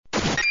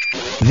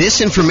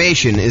This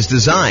information is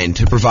designed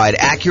to provide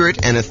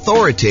accurate and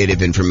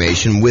authoritative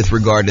information with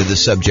regard to the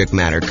subject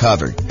matter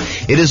covered.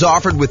 It is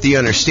offered with the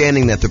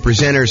understanding that the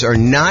presenters are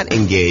not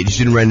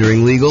engaged in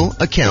rendering legal,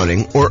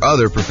 accounting, or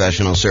other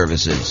professional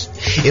services.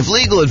 If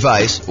legal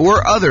advice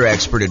or other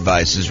expert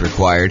advice is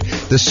required,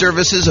 the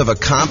services of a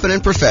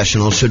competent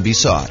professional should be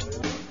sought.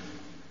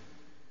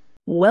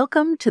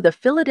 Welcome to the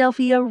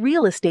Philadelphia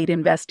Real Estate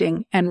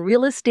Investing and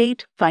Real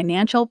Estate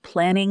Financial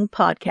Planning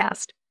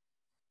Podcast.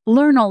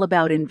 Learn all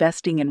about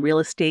investing in real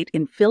estate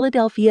in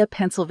Philadelphia,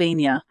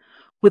 Pennsylvania,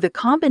 with a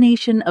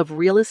combination of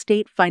real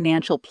estate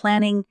financial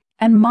planning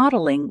and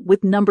modeling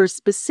with numbers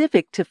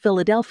specific to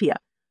Philadelphia,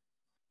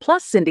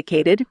 plus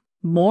syndicated,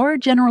 more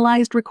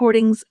generalized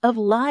recordings of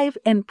live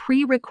and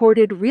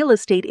pre-recorded real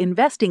estate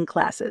investing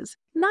classes,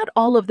 not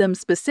all of them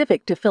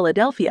specific to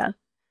Philadelphia.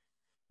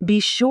 Be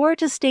sure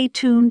to stay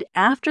tuned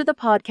after the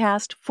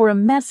podcast for a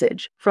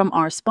message from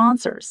our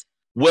sponsors.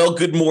 Well,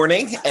 good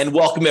morning and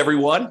welcome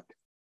everyone.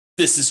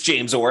 This is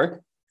James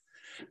Orr,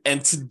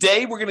 and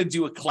today we're going to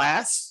do a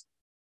class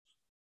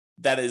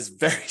that is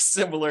very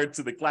similar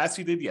to the class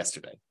we did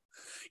yesterday.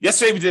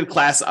 Yesterday we did a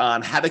class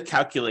on how to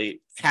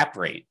calculate cap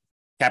rate,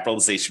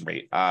 capitalization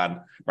rate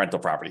on rental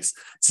properties.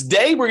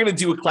 Today we're going to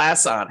do a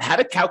class on how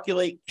to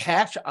calculate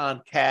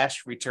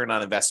cash-on-cash return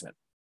on investment.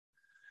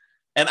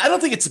 And I don't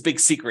think it's a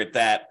big secret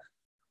that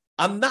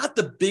I'm not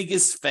the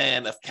biggest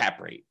fan of cap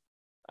rate.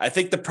 I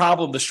think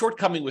the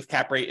shortcoming with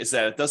cap rate is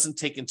that it doesn't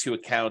take into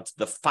account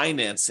the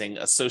financing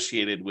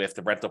associated with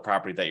the rental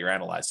property that you're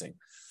analyzing.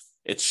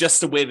 It's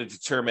just a way to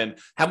determine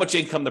how much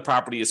income the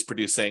property is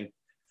producing,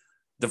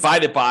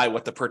 divided by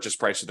what the purchase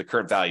price or the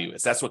current value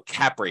is. That's what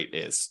cap rate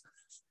is.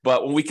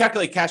 But when we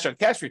calculate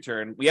cash-on-cash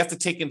return, we have to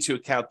take into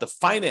account the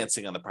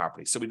financing on the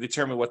property. So we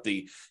determine what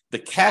the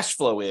cash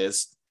flow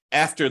is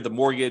after the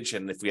mortgage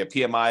and if we have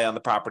PMI on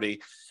the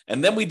property.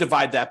 And then we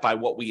divide that by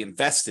what we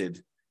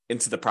invested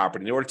into the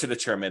property in order to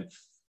determine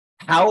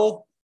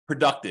how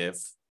productive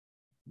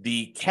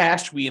the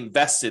cash we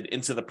invested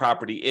into the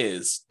property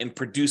is in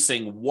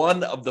producing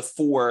one of the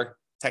four,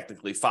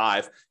 technically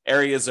five,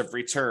 areas of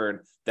return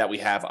that we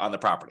have on the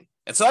property.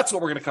 And so that's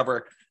what we're going to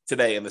cover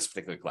today in this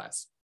particular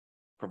class,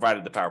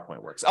 provided the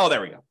PowerPoint works. Oh, there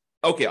we go.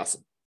 Okay,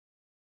 awesome.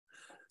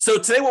 So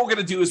today what we're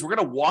going to do is we're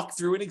going to walk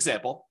through an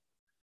example,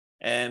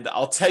 and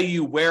I'll tell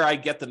you where I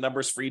get the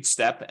numbers for each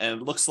step. And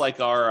it looks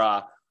like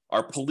our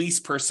police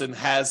person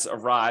has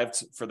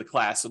arrived for the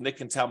class. So Nick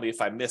can tell me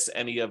if I miss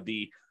any of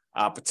the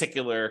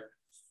particular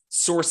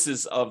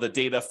sources of the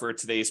data for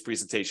today's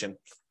presentation.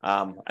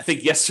 I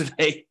think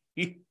yesterday,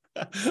 I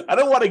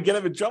don't want to get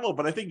him in trouble,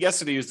 but I think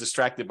yesterday he was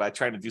distracted by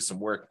trying to do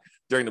some work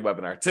during the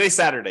webinar. Today's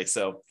Saturday,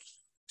 so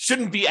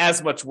shouldn't be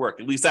as much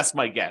work. At least that's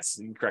my guess.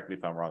 You can correct me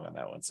if I'm wrong on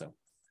that one. So,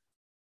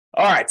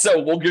 all right, so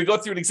we're going to go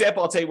through an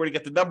example. I'll tell you where to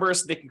get the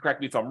numbers. Nick can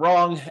correct me if I'm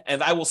wrong.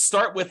 And I will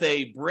start with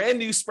a brand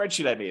new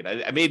spreadsheet I made.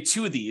 I made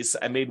two of these.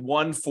 I made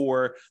one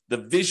for the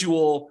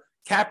visual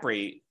cap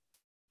rate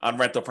on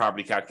rental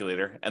property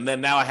calculator. And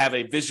then now I have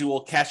a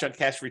visual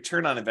cash-on-cash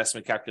return on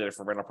investment calculator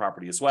for rental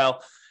property as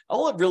well.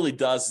 All it really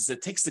does is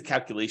it takes the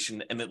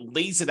calculation and it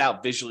lays it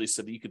out visually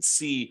so that you could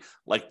see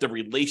like the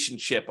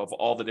relationship of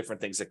all the different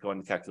things that go in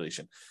the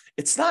calculation.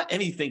 It's not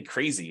anything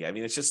crazy. I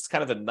mean, it's just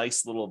kind of a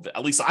nice little,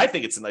 at least I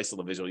think it's a nice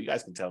little visual. You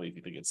guys can tell me if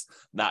you think it's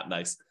not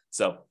nice.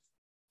 So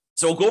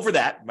we'll go over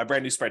that, my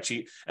brand new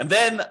spreadsheet. And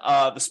then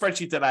the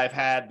spreadsheet that I've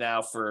had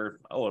now for,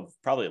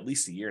 probably at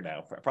least a year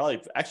now.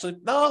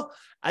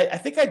 I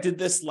think I did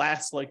this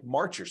last like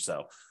March or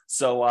so.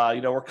 So,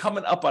 we're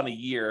coming up on a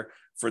year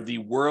for the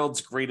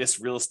world's greatest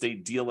real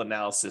estate deal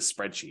analysis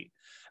spreadsheet.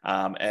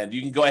 And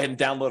you can go ahead and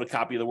download a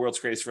copy of the world's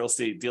greatest real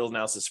estate deal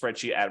analysis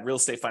spreadsheet at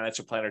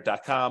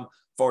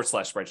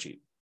realestatefinancialplanner.com/spreadsheet.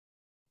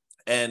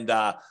 And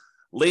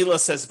Layla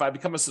says, if I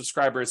become a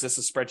subscriber, is this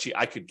a spreadsheet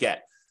I could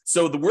get?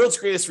 So the world's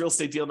greatest real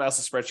estate deal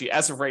analysis spreadsheet,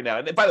 as of right now,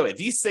 and by the way,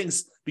 these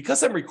things,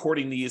 because I'm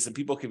recording these and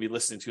people can be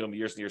listening to them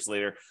years and years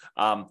later,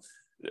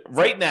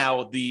 right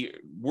now, the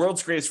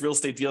world's greatest real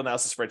estate deal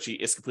analysis spreadsheet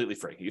is completely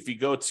free. If you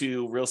go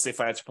to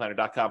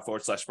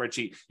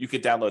realestatefinancialplanner.com/spreadsheet, you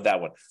could download that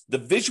one. The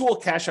visual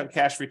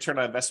cash-on-cash return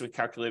on investment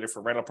calculator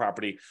for rental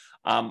property,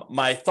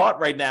 my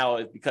thought right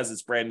now, because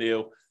it's brand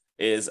new,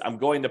 is I'm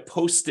going to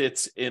post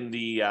it in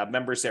the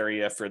members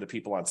area for the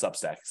people on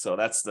Substack. So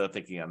that's the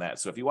thinking on that.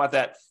 So if you want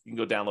that, you can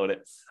go download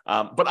it.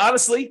 But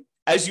honestly,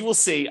 as you will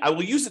see, I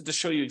will use it to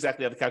show you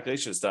exactly how the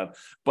calculation is done.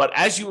 But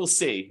as you will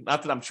see,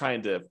 not that I'm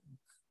trying to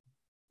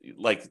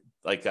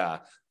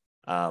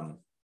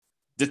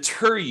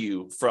deter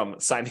you from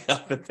signing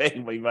up and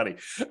paying me money.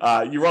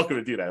 You're welcome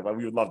to do that.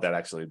 We would love that,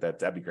 actually.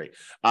 That'd be great.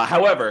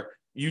 However,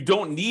 you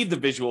don't need the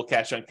visual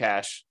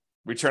cash-on-cash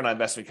return on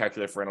investment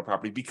calculator for rental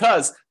property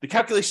because the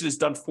calculation is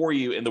done for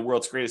you in the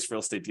world's greatest real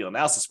estate deal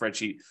analysis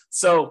spreadsheet.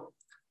 So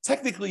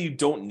technically, you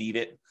don't need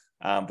it,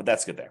 but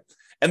that's good there.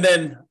 And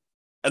then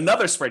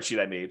another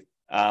spreadsheet I made,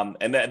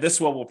 and this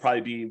one will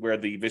probably be where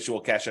the visual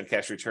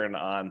cash-on-cash return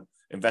on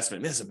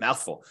investment. This is a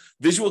mouthful.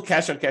 Visual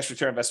cash-on-cash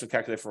return investment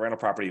calculator for rental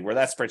property, where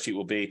that spreadsheet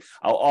will be.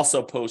 I'll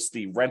also post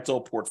the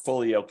rental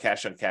portfolio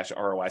cash-on-cash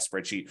ROI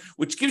spreadsheet,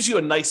 which gives you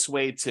a nice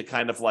way to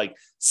kind of like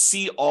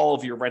see all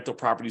of your rental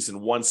properties in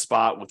one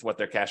spot with what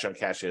their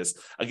cash-on-cash is.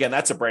 Again,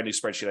 that's a brand new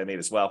spreadsheet I made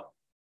as well.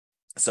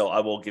 So I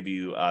will give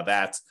you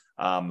that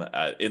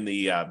in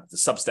the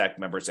Substack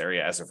members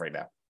area as of right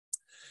now.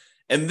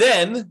 And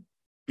then,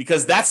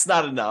 because that's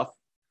not enough,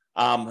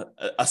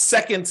 a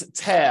second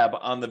tab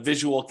on the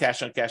visual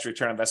cash-on-cash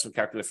return on investment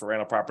calculator for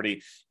rental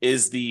property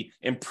is the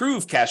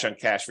improved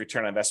cash-on-cash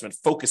return on investment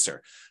focuser.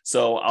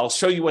 So I'll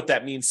show you what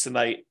that means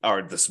tonight,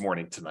 or this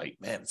morning tonight.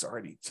 Man, it's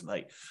already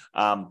tonight.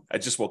 I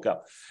just woke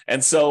up.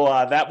 And so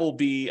that will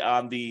be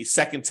on the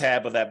second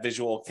tab of that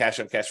visual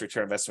cash-on-cash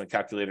return investment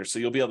calculator. So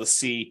you'll be able to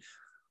see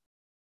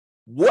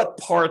what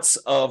parts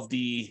of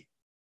the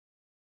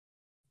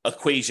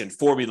equation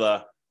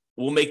formula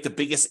will make the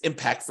biggest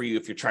impact for you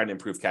if you're trying to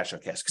improve cash on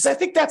cash. Because I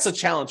think that's a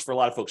challenge for a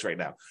lot of folks right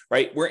now,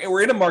 right?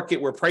 We're in a market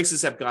where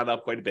prices have gone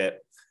up quite a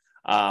bit.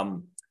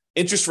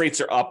 Interest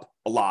rates are up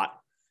a lot,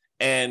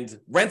 and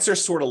rents are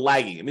sort of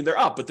lagging. I mean, they're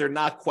up, but they're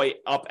not quite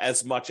up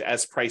as much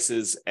as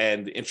prices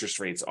and interest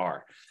rates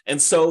are.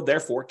 And so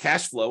therefore,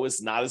 cash flow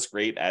is not as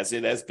great as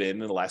it has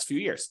been in the last few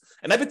years.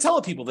 And I've been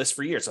telling people this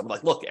for years. I'm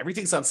like, look,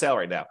 everything's on sale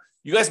right now.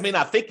 You guys may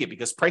not think it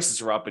because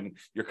prices are up and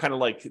you're kind of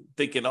like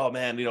thinking, oh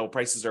man,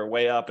 prices are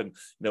way up and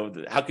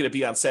how can it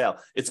be on sale?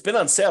 It's been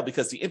on sale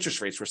because the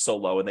interest rates were so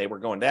low and they were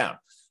going down.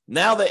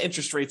 Now that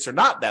interest rates are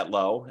not that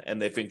low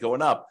and they've been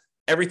going up,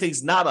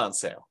 everything's not on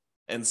sale.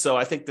 And so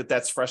I think that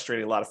that's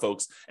frustrating a lot of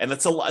folks. And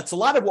it's a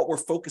lot of what we're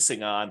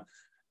focusing on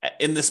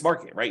in this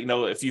market, right?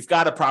 If you've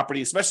got a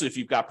property, especially if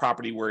you've got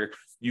property where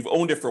you've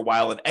owned it for a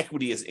while and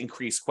equity has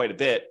increased quite a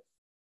bit,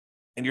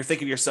 and you're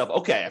thinking to yourself,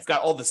 okay, I've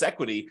got all this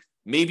equity,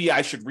 maybe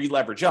I should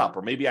re-leverage up,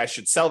 or maybe I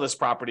should sell this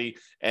property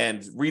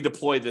and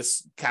redeploy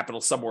this capital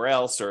somewhere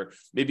else, or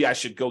maybe I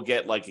should go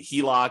get like a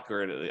HELOC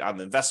or on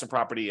the investment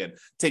property and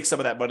take some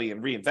of that money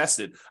and reinvest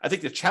it. I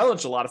think the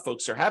challenge a lot of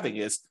folks are having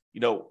is,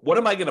 what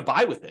am I going to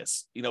buy with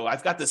this?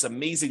 I've got this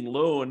amazing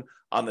loan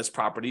on this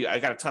property. I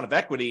got a ton of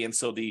equity. And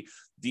so the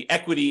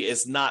equity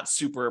is not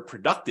super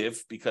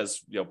productive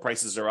because,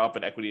 prices are up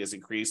and equity has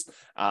increased.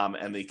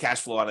 And the cash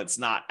flow on it's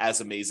not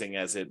as amazing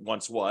as it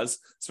once was,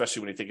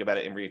 especially when you think about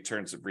it in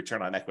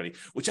return on equity,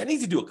 which I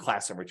need to do a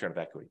class on return of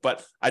equity,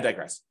 but I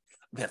digress.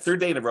 Man, third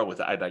day in a row with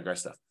the I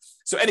digress stuff.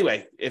 So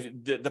anyway, if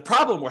the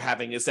problem we're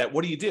having is that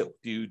what do? Do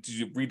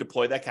you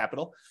redeploy that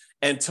capital?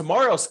 And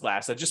tomorrow's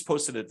class, I just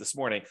posted it this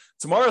morning.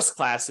 Tomorrow's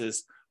class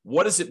is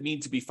what does it mean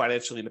to be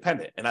financially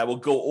independent? And I will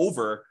go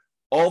over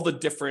all the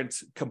different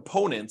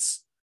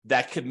components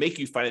that could make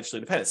you financially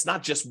independent. It's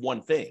not just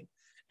one thing.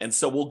 And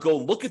so we'll go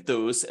look at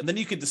those, and then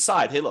you can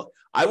decide, hey, look,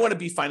 I want to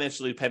be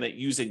financially independent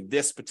using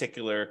this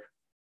particular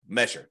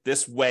measure,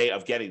 this way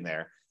of getting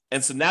there.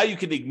 And so now you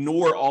can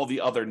ignore all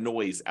the other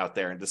noise out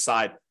there and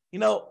decide,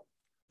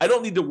 I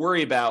don't need to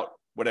worry about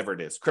whatever it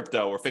is,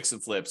 crypto or fix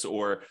and flips,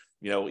 or,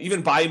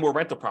 even buying more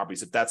rental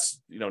properties. If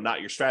that's, not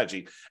your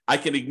strategy, I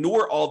can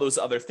ignore all those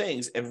other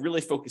things and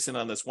really focus in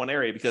on this one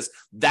area, because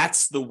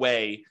that's the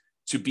way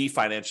to be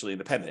financially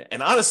independent.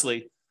 And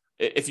honestly,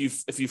 if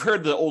you've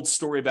heard the old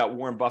story about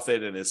Warren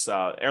Buffett and his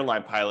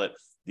airline pilot,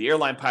 the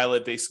airline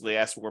pilot basically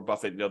asked Warren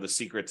Buffett, the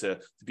secret to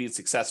being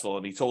successful.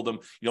 And he told him,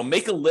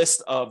 make a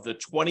list of the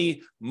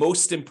 20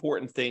 most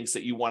important things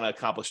that you want to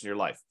accomplish in your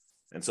life.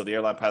 And so the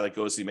airline pilot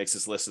goes, he makes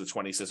this list of the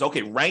 20, says,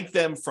 okay, rank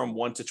them from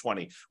 1 to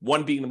 20,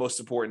 1 being the most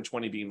important,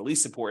 20 being the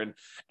least important.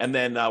 And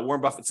then Warren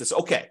Buffett says,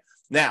 okay,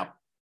 now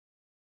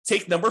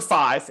take number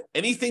 5,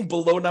 anything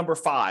below number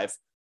 5,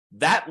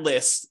 that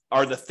list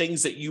are the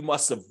things that you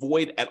must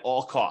avoid at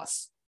all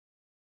costs,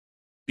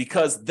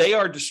 because they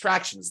are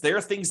distractions. They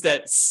are things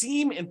that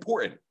seem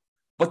important,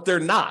 but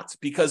they're not,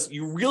 because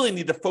you really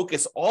need to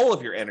focus all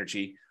of your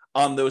energy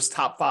on those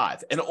top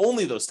 5 and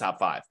only those top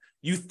 5.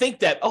 You think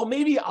that, oh,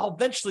 maybe I'll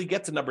eventually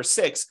get to number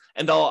 6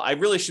 and I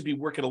really should be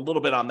working a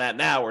little bit on that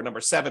now, or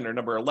number 7 or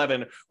number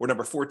 11 or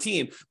number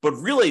 14. But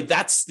really,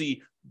 that's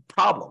the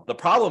problem. The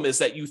problem is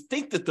that you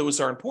think that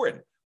those are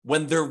important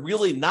when they're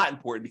really not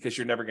important, because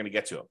you're never going to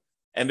get to them.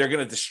 And they're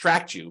going to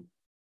distract you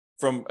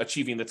from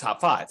achieving the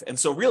top 5. And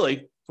so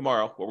really,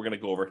 tomorrow, what we're going to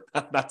go over,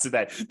 not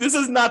today, this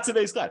is not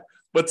today's class,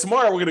 but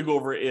tomorrow we're going to go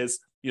over is,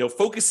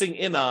 focusing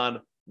in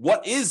on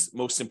what is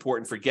most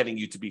important for getting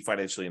you to be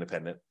financially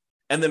independent.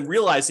 And then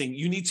realizing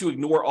you need to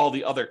ignore all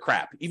the other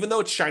crap, even though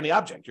it's shiny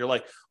object. You're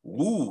like,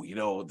 ooh,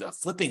 the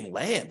flipping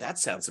land, that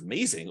sounds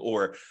amazing.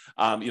 Or,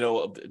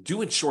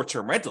 doing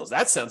short-term rentals,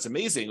 that sounds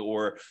amazing.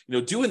 Or,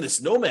 doing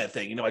this nomad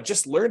thing, I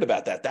just learned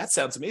about that. That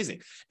sounds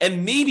amazing.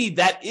 And maybe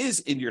that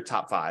is in your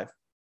top 5.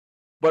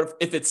 But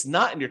if it's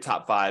not in your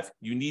top 5,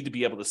 you need to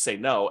be able to say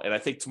no. And I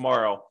think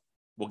tomorrow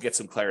we'll get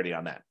some clarity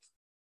on that.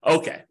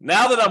 Okay,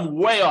 now that I'm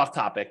way off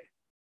topic,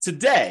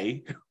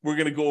 today we're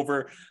going to go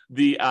over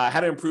the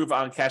how to improve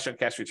on cash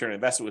return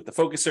investment with the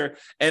focuser.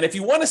 And if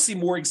you want to see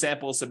more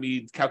examples of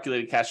me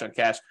calculating cash on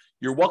cash,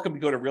 you're welcome to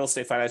go to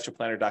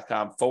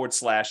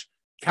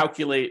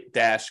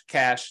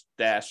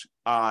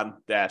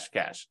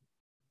realestatefinancialplanner.com/calculate-cash-on-cash.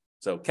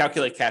 So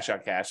calculate cash on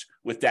cash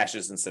with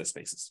dashes instead of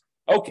spaces.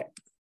 Okay.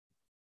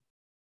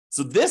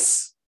 So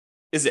this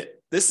is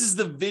it. This is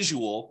the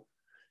visual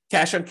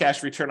cash on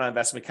cash return on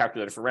investment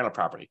calculator for rental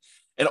property.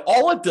 And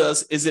all it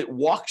does is it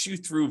walks you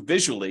through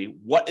visually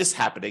what is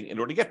happening in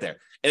order to get there.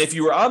 And if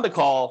you were on the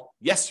call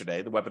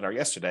yesterday, the webinar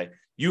yesterday,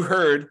 you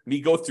heard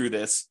me go through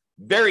this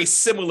very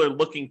similar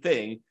looking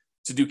thing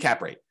to do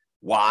cap rate.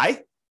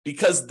 Why?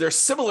 Because they're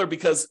similar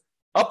because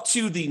up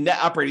to the net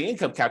operating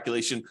income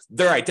calculation,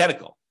 they're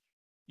identical.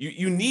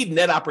 You need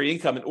net operating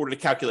income in order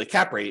to calculate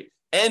cap rate,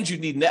 and you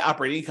need net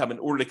operating income in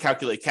order to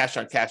calculate cash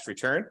on cash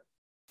return.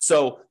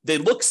 So they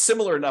look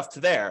similar enough to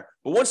there,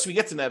 but once we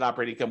get to net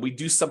operating income, we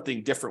do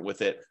something different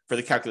with it for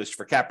the calculation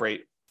for cap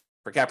rate.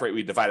 For cap rate,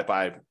 we divide it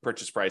by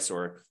purchase price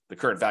or the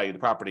current value of the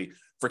property.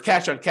 For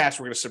cash on cash,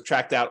 we're going to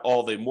subtract out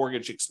all the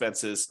mortgage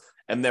expenses,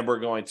 and then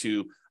we're going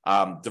to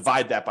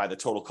divide that by the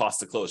total cost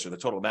to close, or the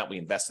total amount we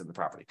invest in the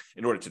property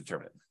in order to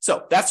determine it.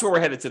 So that's where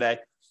we're headed today.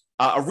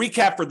 A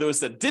recap for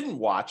those that didn't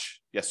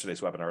watch yesterday's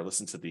webinar or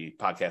listen to the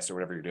podcast or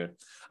whatever you're doing.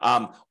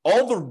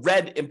 All the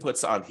red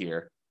inputs on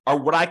here are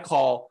what I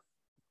call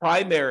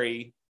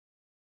primary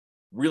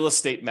real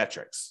estate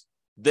metrics.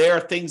 They are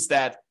things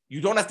that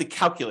you don't have to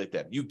calculate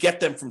them. You get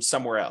them from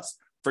somewhere else.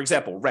 For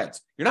example, rent.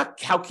 You're not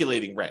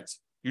calculating rent.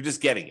 You're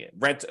just getting it.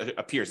 Rent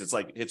appears.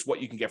 It's what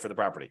you can get for the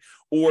property.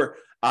 Or,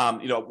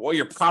 what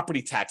your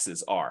property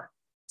taxes are.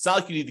 It's not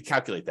like you need to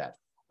calculate that.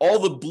 All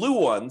the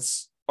blue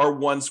ones are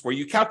ones where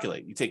you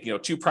calculate. You take,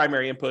 two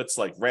primary inputs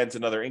like rent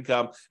and other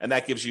income, and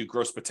that gives you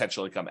gross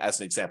potential income as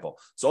an example.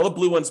 So all the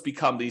blue ones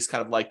become these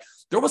kind of like,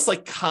 they're almost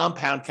like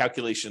compound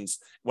calculations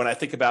when I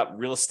think about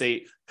real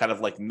estate kind of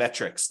like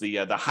metrics,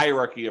 the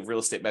hierarchy of real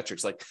estate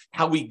metrics, like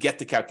how we get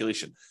the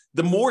calculation.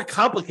 The more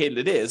complicated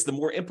it is, the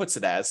more inputs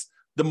it has,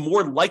 the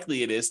more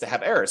likely it is to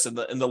have errors, and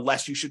the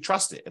less you should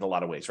trust it in a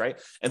lot of ways, right?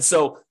 And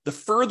so the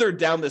further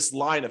down this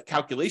line of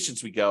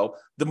calculations we go,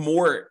 the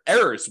more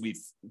errors we've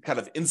kind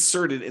of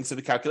inserted into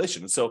the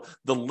calculation. And so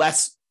the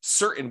less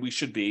certain we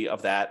should be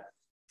of that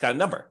kind of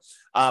number.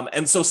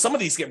 And so some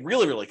of these get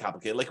really, really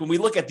complicated. Like when we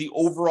look at the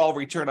overall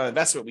return on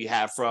investment we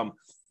have from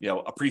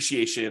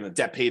appreciation and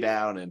debt pay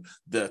down and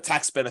the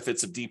tax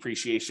benefits of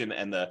depreciation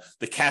and the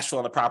cash flow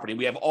on the property.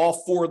 We have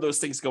all four of those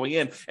things going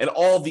in and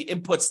all the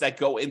inputs that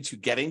go into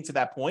getting to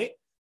that point.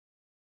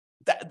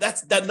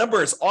 That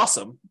number is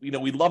awesome. We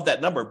love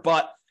that number,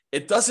 but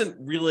it doesn't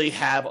really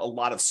have a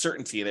lot of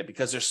certainty in it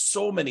because there's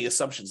so many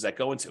assumptions that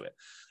go into it.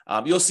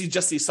 You'll see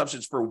just the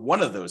assumptions for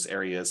one of those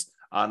areas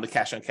on the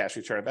cash on cash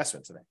return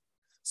investment today.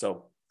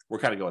 So we're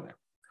kind of going there.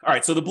 All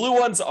right. So the blue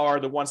ones are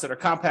the ones that are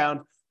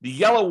compound. The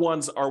yellow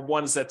ones are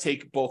ones that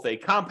take both a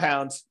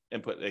compound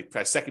and put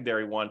a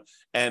secondary one,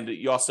 and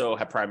you also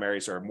have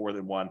primaries or more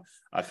than one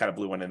kind of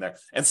blue one in there.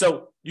 And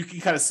so you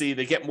can kind of see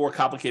they get more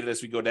complicated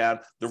as we go down.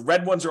 The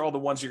red ones are all the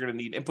ones you're going to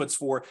need inputs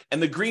for,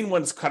 and the green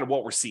one's kind of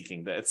what we're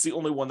seeking. It's the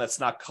only one that's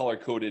not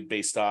color-coded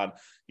based on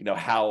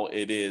how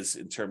it is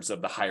in terms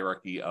of the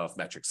hierarchy of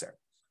metrics there.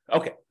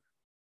 Okay,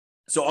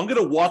 so I'm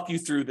going to walk you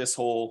through this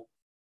whole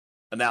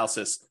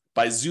analysis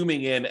by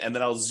zooming in, and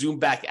then I'll zoom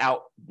back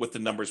out with the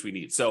numbers we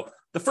need. So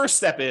the first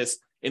step is,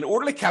 in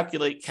order to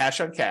calculate cash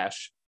on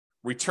cash,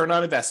 return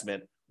on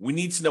investment, we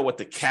need to know what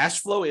the cash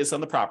flow is on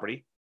the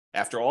property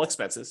after all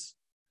expenses,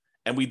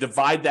 and we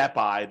divide that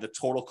by the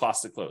total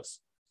cost to close.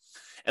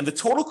 And the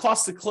total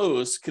cost to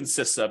close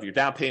consists of your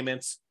down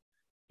payments,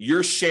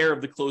 your share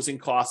of the closing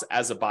costs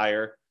as a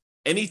buyer,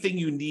 anything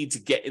you need to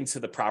get into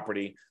the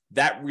property,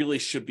 that really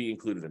should be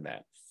included in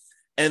that.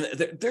 And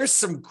there's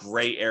some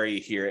gray area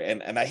here,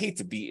 and I hate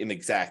to be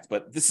inexact,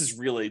 but this is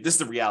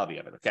the reality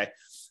of it, okay?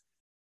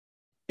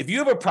 If you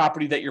have a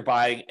property that you're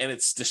buying and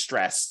it's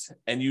distressed,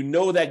 and you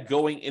know that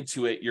going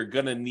into it, you're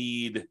going to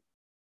need,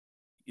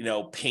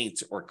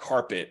 paint or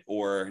carpet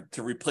or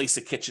to replace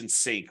a kitchen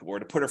sink or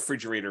to put a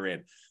refrigerator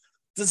in,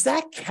 does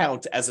that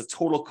count as a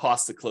total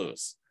cost to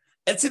close?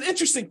 And it's an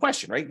interesting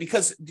question, right?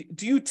 Because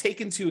do you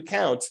take into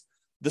account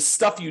the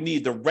stuff you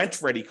need, the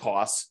rent-ready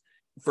costs,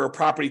 for a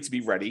property to be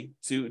ready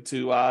to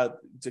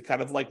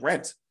kind of like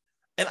rent?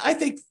 And I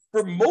think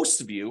for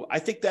most of you, I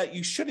think that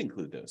you should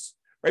include those,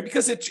 right?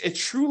 Because it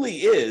truly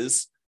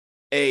is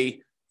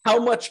how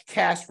much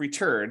cash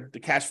return, the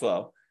cash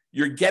flow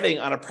you're getting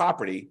on a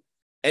property,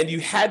 and you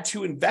had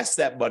to invest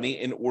that money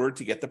in order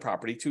to get the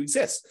property to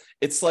exist.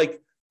 It's like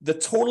the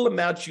total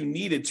amount you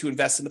needed to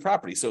invest in the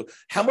property. So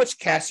how much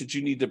cash did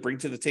you need to bring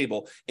to the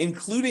table,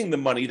 including the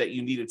money that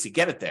you needed to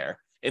get it there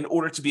in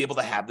order to be able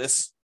to have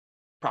this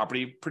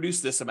property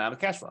produce this amount of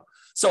cash flow?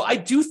 So I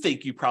do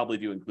think you probably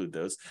do include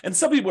those. And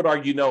some people would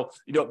argue,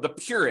 the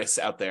purists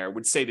out there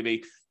would say to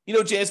me,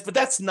 James, but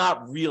that's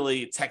not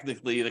really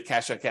technically the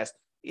cash on cash.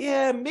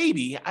 Yeah,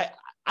 maybe. I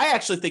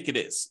actually think it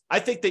is. I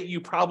think that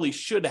you probably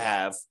should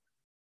have,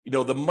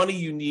 the money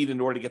you need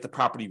in order to get the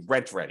property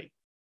rent ready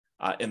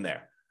in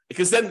there.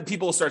 Because then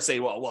people will start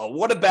saying, well,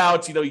 what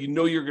about, you're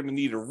going to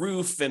need a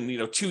roof and,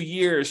 2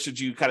 years, should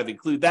you kind of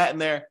include that in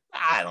there?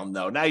 I don't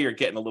know. Now you're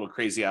getting a little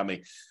crazy on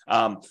me.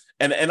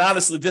 And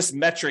honestly, this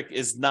metric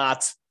is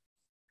not,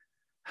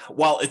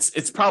 while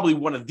it's probably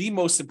one of the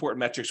most important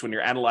metrics when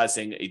you're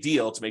analyzing a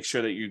deal to make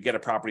sure that you get a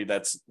property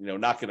that's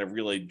not going to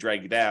really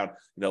drag you down,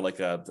 like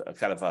a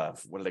kind of a,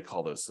 what do they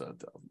call those?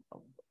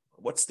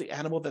 What's the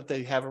animal that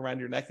they have around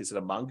your neck? Is it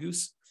a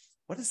mongoose?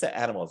 What is that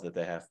animal that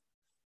they have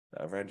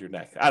around your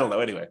neck? I don't know.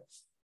 Anyway,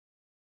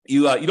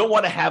 you don't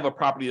want to have a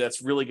property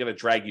that's really going to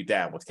drag you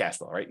down with cash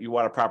flow, right? You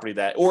want a property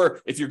that,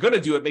 or if you're going to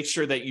do it, make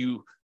sure that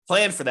you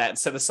plan for that and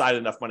set aside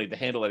enough money to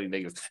handle any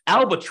negatives.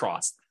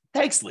 Albatross.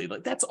 Thanks, Lee.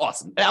 Like, that's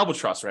awesome.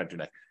 Albatross around your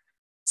neck.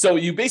 So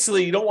you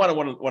don't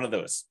want one of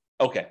those.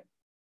 Okay.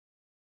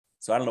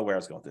 So I don't know where I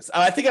was going with this.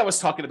 I think I was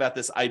talking about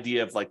this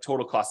idea of like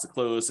total cost to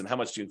close and how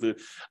much do you include.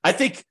 I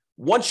think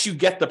once you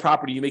get the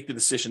property, you make the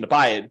decision to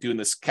buy it, doing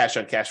this cash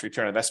on cash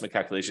return on investment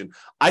calculation.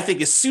 I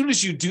think as soon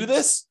as you do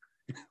this,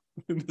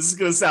 this is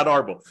going to sound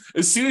horrible.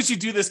 As soon as you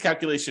do this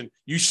calculation,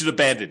 you should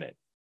abandon it,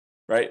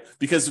 right?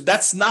 Because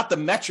that's not the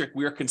metric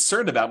we are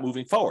concerned about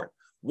moving forward.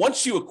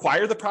 Once you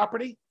acquire the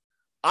property,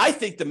 I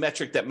think the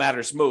metric that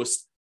matters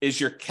most is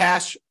your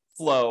cash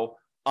flow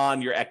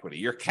on your equity,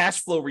 your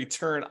cash flow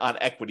return on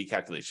equity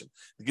calculation,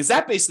 because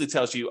that basically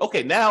tells you,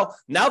 okay, now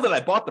that I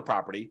bought the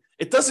property,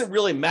 it doesn't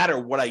really matter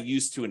what I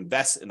use to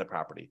invest in the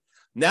property.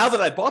 Now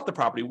that I bought the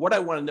property, what I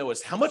want to know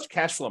is how much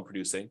cash flow I'm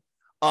producing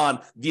on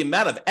the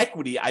amount of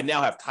equity I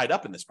now have tied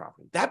up in this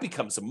property. That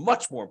becomes a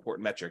much more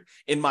important metric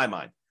in my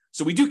mind.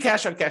 So we do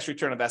cash on cash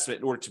return on investment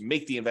in order to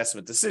make the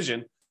investment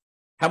decision.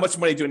 How much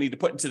money do I need to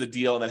put into the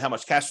deal? And then how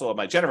much cash flow am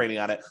I generating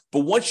on it? But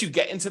once you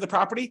get into the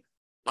property,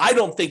 I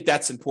don't think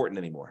that's important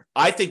anymore.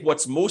 I think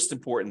what's most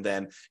important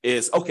then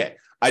is, okay,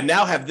 I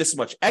now have this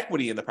much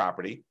equity in the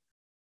property,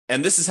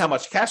 and this is how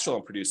much cash flow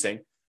I'm producing.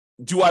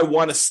 Do I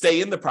want to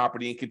stay in the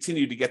property and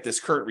continue to get this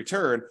current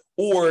return?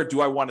 Or do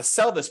I want to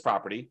sell this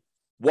property,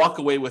 walk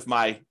away with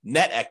my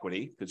net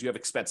equity, because you have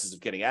expenses of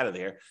getting out of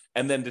there,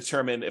 and then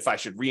determine if I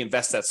should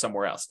reinvest that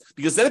somewhere else?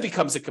 Because then it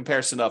becomes a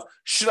comparison of,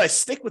 should I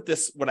stick with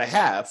this, what I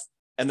have,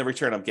 and the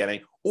return I'm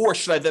getting, or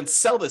should I then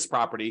sell this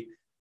property,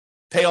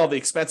 pay all the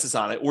expenses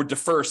on it, or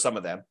defer some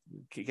of them?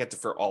 You can't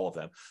defer all of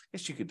them. I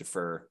guess you could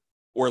defer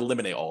or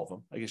eliminate all of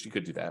them. I guess you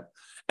could do that.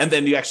 And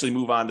then you actually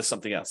move on to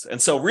something else.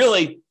 And so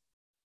really,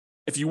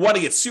 if you want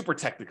to get super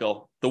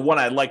technical, the one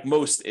I like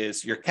most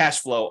is your cash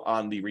flow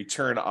on the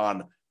return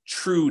on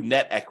true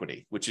net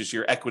equity, which is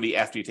your equity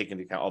after you take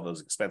into account all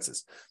those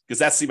expenses, because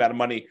that's the amount of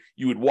money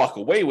you would walk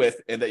away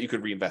with and that you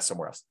could reinvest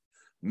somewhere else.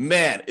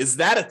 Man, is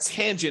that a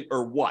tangent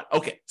or what?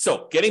 Okay,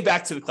 so getting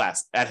back to the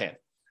class at hand.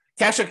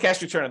 Cash on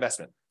cash return on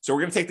investment. So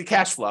we're going to take the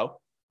cash flow,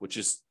 which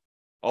is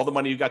all the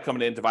money you got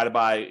coming in, divided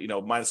by,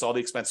 minus all the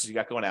expenses you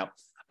got going out,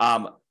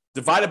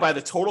 divided by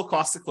the total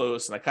cost to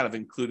close. And I kind of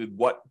included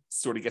what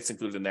sort of gets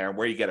included in there and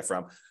where you get it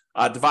from.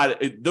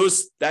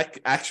 That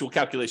actual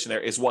calculation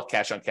there is what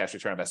cash on cash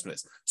return on investment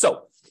is.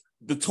 So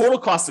the total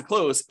cost to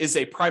close is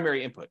a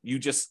primary input. You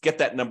just get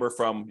that number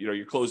from,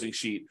 your closing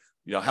sheet,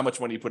 how much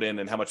money you put in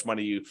and how much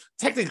money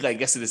technically, I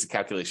guess it is a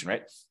calculation,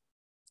 right?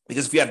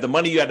 Because if you have the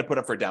money you had to put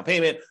up for a down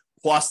payment,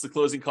 plus the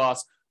closing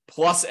costs,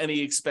 plus any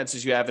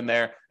expenses you have in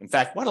there. In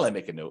fact, why don't I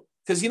make a note?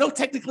 Because,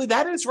 technically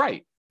that is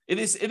right. It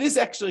is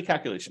actually a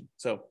calculation.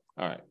 So,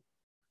 all right.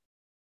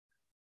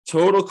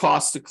 Total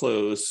cost to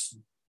close.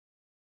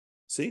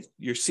 See,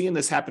 you're seeing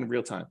this happen in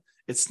real time.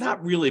 It's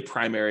not really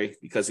primary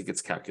because it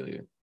gets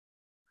calculated.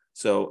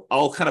 So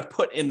I'll kind of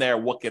put in there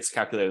what gets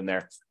calculated in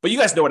there, but you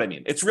guys know what I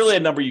mean. It's really a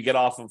number you get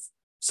off of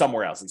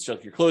somewhere else. It's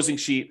just your closing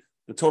sheet,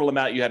 the total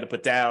amount you had to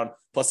put down,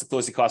 plus the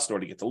closing costs in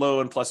order to get the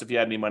loan, plus if you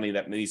had any money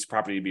that needs the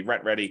property to be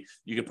rent ready,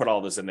 you can put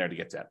all this in there to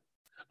get that.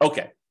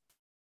 Okay.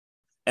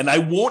 And I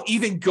won't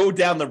even go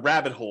down the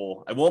rabbit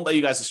hole. I won't let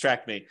you guys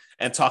distract me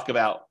and talk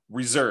about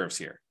reserves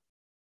here,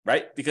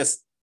 right?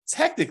 Because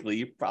technically,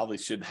 you probably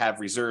should have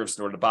reserves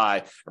in order to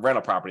buy a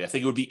rental property. I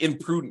think it would be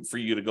imprudent for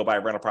you to go buy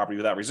a rental property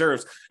without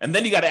reserves. And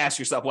then you got to ask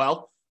yourself,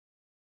 well,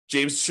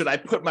 James, should I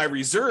put my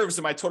reserves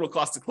in my total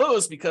cost to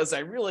close? Because I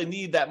really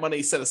need that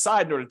money set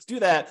aside in order to do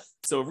that.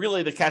 So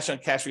really the cash on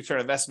cash return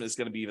on investment is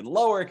going to be even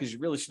lower because you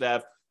really should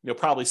have,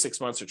 probably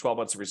 6 months or 12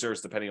 months of reserves,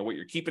 depending on what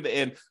you're keeping it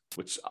in,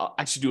 which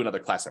I should do another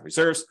class on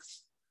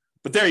reserves.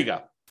 But there you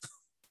go.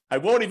 I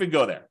won't even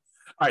go there.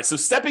 All right, so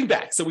stepping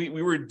back. So we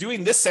were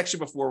doing this section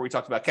before where we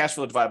talked about cash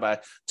flow divided by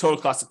total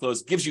cost to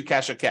close gives you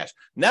cash on cash.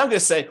 Now I'm going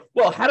to say,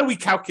 well, how do we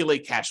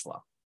calculate cash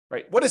flow,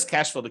 right? What does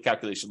cash flow, the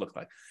calculation look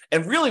like?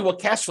 And really what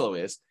cash flow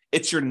is,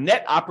 it's your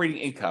net operating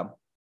income,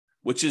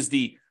 which is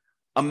the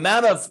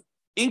amount of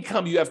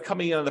income you have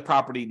coming in on the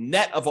property,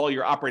 net of all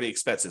your operating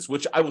expenses,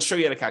 which I will show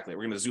you how to calculate.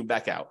 We're going to zoom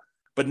back out.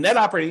 But net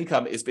operating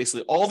income is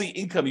basically all the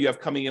income you have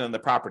coming in on the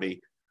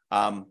property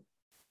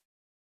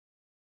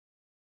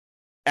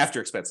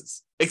after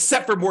expenses,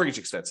 except for mortgage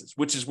expenses,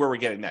 which is where we're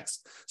getting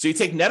next. So you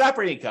take net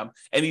operating income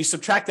and you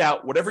subtract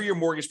out whatever your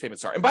mortgage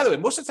payments are. And by the way,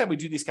 most of the time we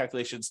do these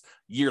calculations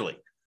yearly.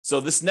 So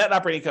this net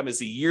operating income is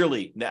the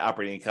yearly net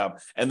operating income,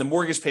 and the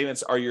mortgage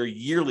payments are your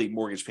yearly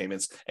mortgage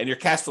payments, and your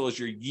cash flow is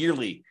your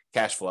yearly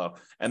cash flow.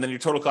 And then your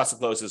total cost of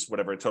close is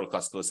whatever total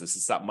cost of close is.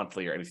 It's not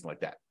monthly or anything like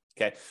that.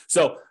 Okay.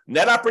 So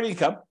net operating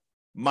income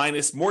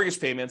minus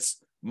mortgage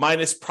payments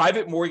minus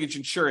private mortgage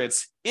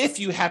insurance if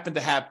you happen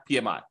to have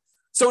PMI.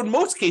 So in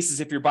most cases,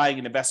 if you're buying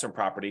an investment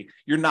property,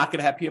 you're not going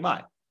to have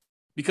PMI,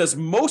 because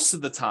most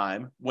of the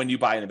time when you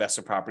buy an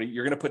investment property,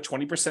 you're going to put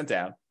 20%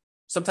 down,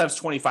 sometimes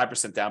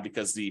 25% down,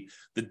 because the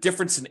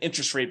difference in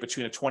interest rate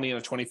between a 20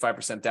 and a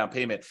 25% down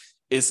payment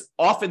is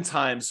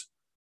oftentimes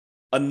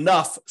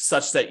enough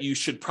such that you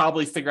should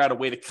probably figure out a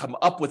way to come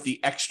up with the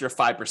extra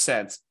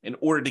 5% in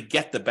order to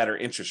get the better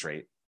interest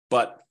rate.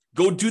 But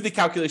go do the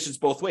calculations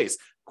both ways.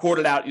 Quote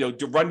it out,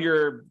 to run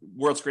your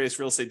world's greatest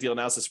real estate deal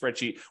analysis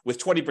spreadsheet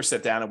with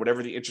 20% down and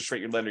whatever the interest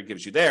rate your lender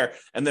gives you there,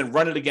 and then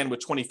run it again with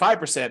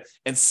 25%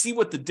 and see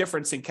what the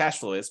difference in cash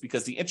flow is,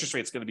 because the interest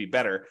rate is going to be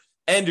better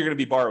and you're going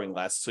to be borrowing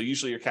less. So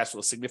usually your cash flow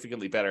is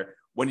significantly better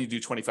when you do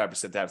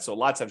 25% down. So a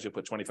lot of times you'll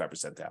put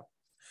 25% down.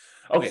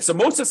 Okay, so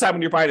most of the time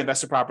when you're buying an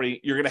investment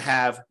property, you're going to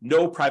have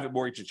no private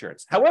mortgage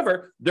insurance.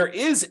 However, there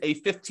is a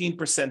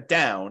 15%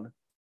 down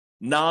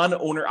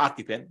non-owner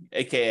occupant,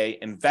 aka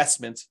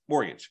investment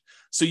mortgage.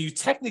 So you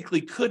technically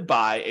could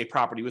buy a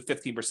property with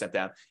 15%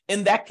 down.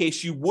 In that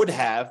case, you would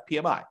have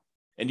PMI.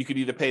 And you could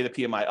either pay the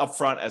PMI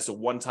upfront as a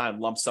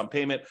one-time lump sum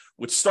payment,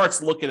 which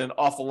starts looking an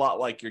awful lot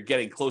like you're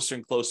getting closer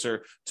and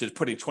closer to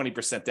putting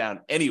 20%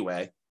 down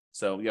anyway.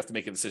 So you have to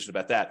make a decision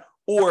about that.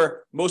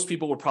 Or most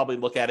people would probably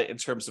look at it in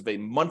terms of a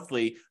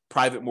monthly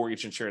private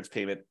mortgage insurance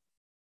payment,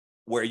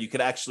 where you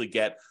could actually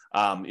get,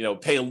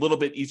 pay a little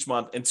bit each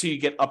month until you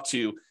get up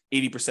to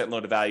 80%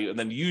 loan to value. And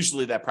then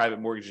usually that private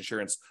mortgage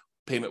insurance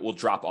payment will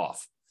drop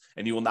off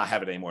and you will not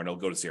have it anymore and it'll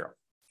go to zero.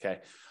 Okay.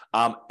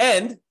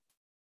 And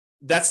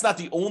that's not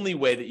the only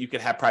way that you can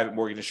have private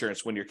mortgage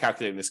insurance when you're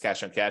calculating this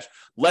cash on cash.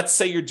 Let's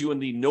say you're doing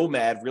the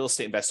nomad real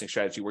estate investing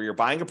strategy where you're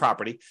buying a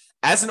property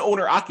as an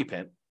owner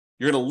occupant.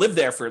 You're going to live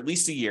there for at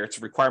least a year. It's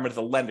a requirement of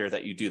the lender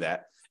that you do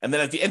that. And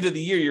then at the end of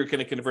the year, you're going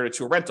to convert it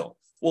to a rental.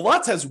 Well, a lot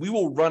of times we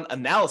will run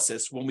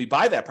analysis when we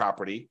buy that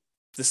property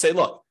to say,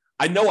 look,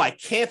 I know I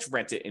can't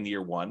rent it in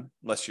year one,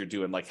 unless you're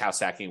doing like house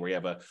hacking where you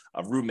have a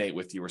roommate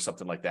with you or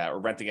something like that,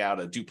 or renting out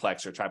a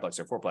duplex or triplex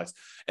or fourplex.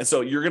 And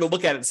so you're going to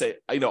look at it and say,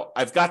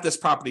 I've got this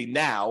property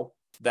now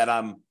that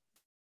I'm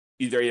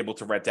either able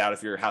to rent out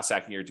if you're house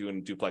hacking or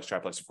doing duplex,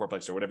 triplex, or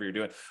fourplex, or whatever you're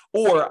doing.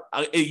 Or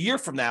a year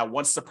from now,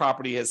 once the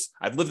property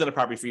I've lived in a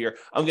property for a year,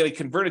 I'm going to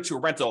convert it to a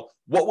rental.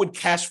 What would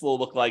cash flow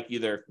look like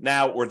either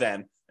now or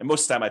then? And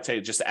most of the time I tell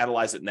you just to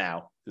analyze it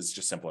now, because it's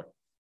just simpler.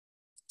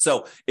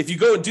 So if you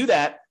go and do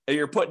that, and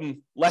you're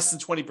putting less than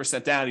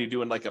 20% down, you're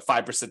doing like a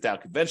 5% down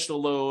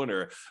conventional loan,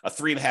 or a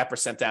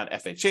 3.5% down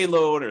FHA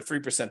loan, or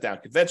 3% down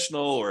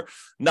conventional, or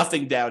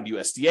nothing down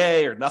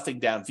USDA, or nothing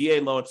down VA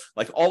loan,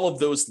 like all of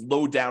those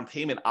low down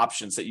payment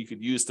options that you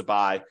could use to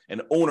buy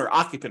an owner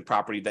occupant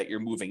property that you're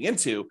moving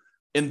into.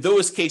 In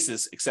those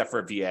cases, except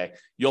for VA,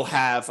 you'll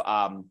have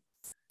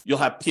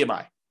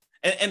PMI.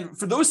 And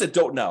for those that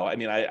don't know,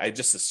 I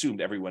just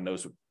assumed everyone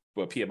knows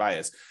what PMI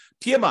is.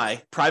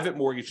 PMI, private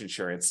mortgage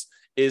insurance,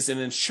 is an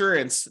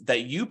insurance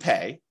that you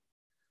pay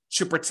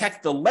to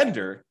protect the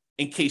lender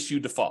in case you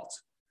default.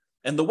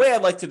 And the way I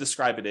like to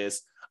describe it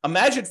is,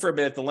 imagine for a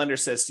minute the lender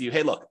says to you,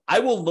 hey, look, I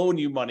will loan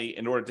you money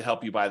in order to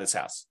help you buy this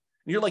house.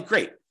 And you're like,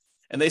 great.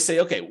 And they say,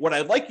 okay, what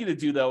I'd like you to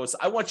do, though, is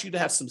I want you to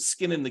have some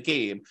skin in the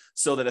game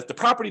so that if the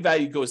property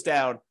value goes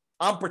down,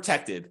 I'm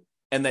protected,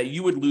 and that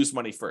you would lose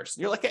money first.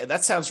 And you're like, hey,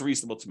 that sounds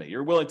reasonable to me.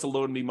 You're willing to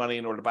loan me money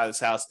in order to buy this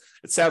house.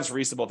 It sounds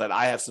reasonable that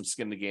I have some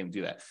skin in the game to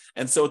do that.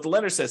 And so what the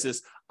lender says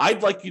is,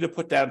 I'd like you to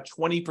put down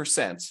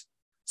 20%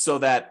 so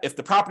that if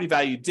the property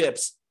value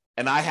dips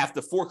and I have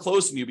to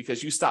foreclose on you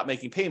because you stop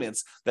making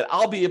payments, that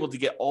I'll be able to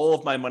get all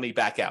of my money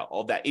back out,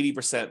 all that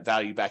 80%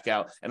 value back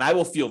out, and I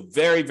will feel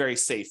very, very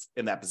safe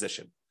in that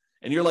position.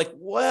 And you're like,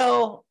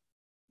 well,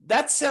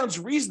 that sounds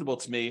reasonable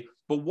to me,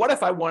 but what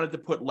if I wanted to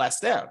put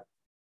less down?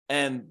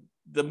 And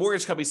the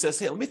mortgage company says,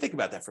 hey, let me think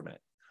about that for a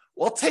minute.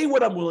 Well, I'll tell you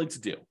what I'm willing to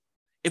do.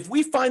 If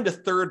we find a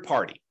third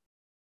party,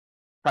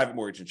 private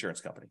mortgage insurance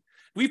company,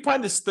 we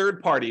find this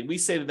third party and we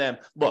say to them,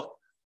 look,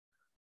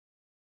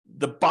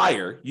 the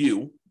buyer,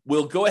 you,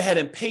 will go ahead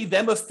and pay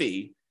them a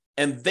fee,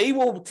 and they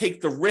will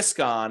take the risk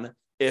on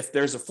if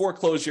there's a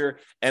foreclosure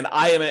and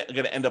I am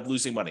going to end up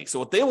losing money. So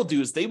what they will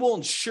do is they will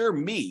insure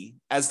me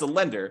as the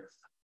lender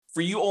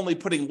for you only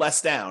putting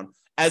less down,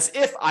 as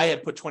if I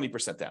had put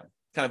 20% down.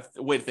 Kind of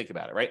a way to think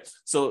about it, right?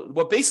 So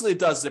what basically it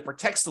does is it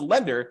protects the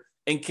lender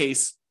in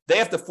case they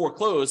have to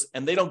foreclose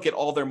and they don't get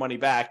all their money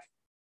back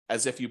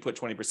as if you put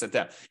 20%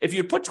 down. If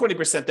you put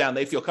 20% down,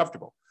 they feel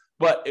comfortable.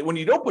 But when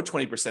you don't put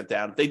 20%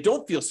 down, they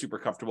don't feel super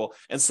comfortable.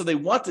 And so they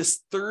want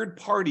this third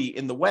party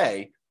in the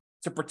way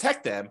to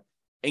protect them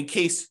in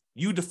case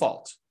you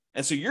default.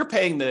 And so you're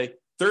paying the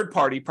third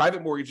party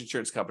private mortgage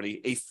insurance company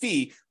a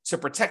fee to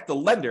protect the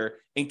lender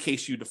in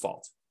case you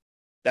default.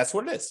 That's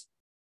what it is.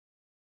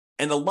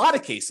 In a lot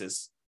of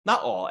cases,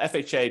 not all,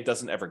 FHA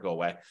doesn't ever go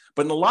away,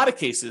 but in a lot of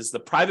cases, the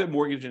private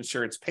mortgage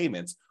insurance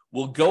payments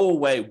will go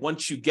away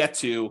once you get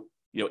to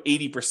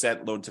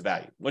 80% loan to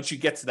value. Once you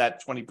get to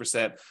that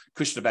 20%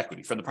 cushion of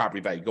equity from the property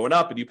value going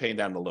up and you paying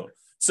down the loan.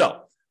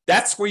 So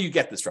That's where you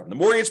get this from. The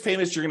mortgage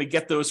payments, you're going to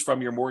get those from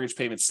your mortgage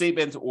payment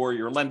statement or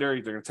your lender.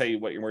 They're going to tell you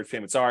what your mortgage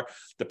payments are.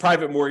 The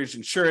private mortgage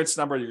insurance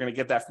number, you're going to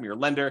get that from your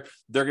lender.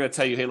 They're going to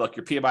tell you, hey, look,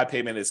 your PMI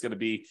payment is going to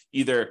be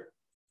either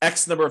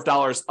X number of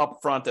dollars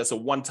upfront as a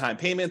one-time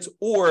payment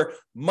or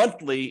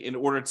monthly in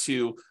order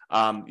to,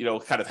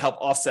 kind of help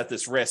offset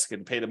this risk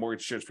and pay the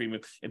mortgage insurance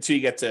premium until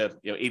you get to,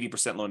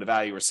 80% loan to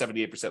value or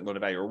 78% loan to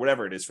value or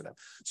whatever it is for them.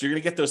 So you're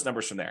going to get those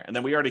numbers from there. And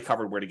then we already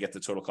covered where to get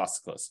the total cost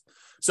to close.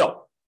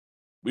 So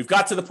we've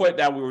got to the point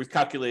now where we've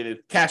calculated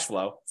cash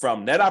flow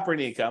from net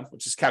operating income,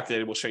 which is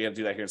calculated. We'll show you how to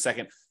do that here in a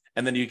second.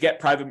 And then you get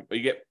private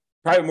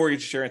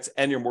mortgage insurance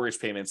and your mortgage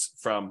payments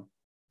from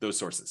those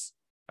sources.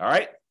 All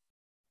right.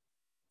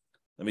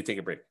 Let me take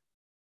a break.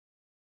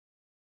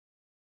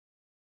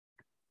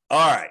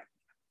 All right.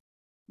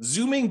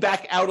 Zooming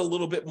back out a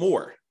little bit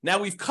more. Now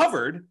we've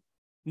covered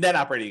net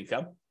operating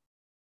income.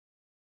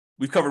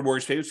 We've covered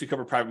mortgage payments. We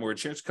covered private mortgage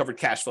insurance, covered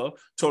cash flow,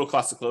 total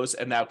cost to close,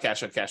 and now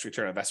cash on cash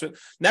return on investment.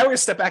 Now we're going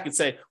to step back and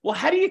say, well,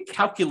 how do you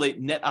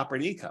calculate net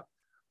operating income?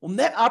 Well,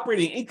 net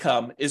operating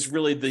income is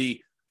really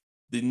the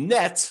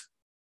net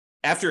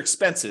after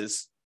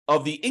expenses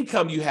of the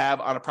income you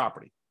have on a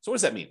property. So what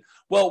does that mean?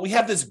 Well, we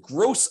have this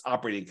gross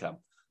operating income.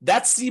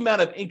 That's the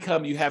amount of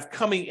income you have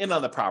coming in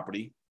on the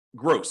property,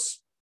 gross,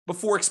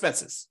 before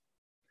expenses.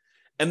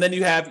 And then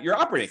you have your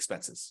operating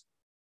expenses.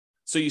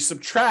 So you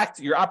subtract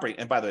your operating,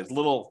 and by the way,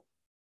 little,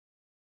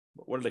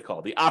 what do they call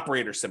it? The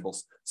operator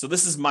symbols. So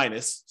this is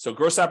minus. So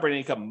gross operating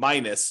income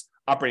minus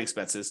operating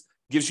expenses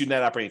gives you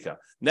net operating income.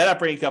 Net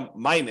operating income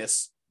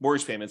minus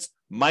mortgage payments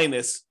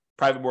minus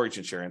private mortgage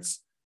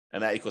insurance,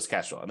 and that equals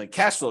cash flow. And then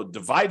cash flow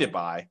divided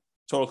by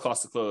total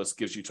cost to close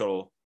gives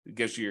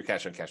you your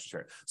cash on cash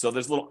return. So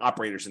there's little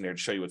operators in there to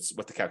show you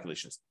what the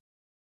calculation is.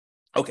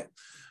 Okay.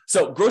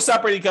 So gross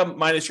operating income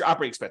minus your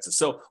operating expenses.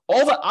 So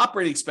all the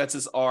operating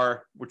expenses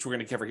are, which we're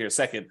going to cover here in a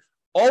second,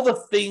 all the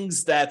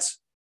things that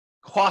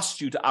cost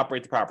you to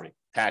operate the property: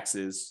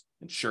 taxes,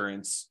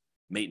 insurance,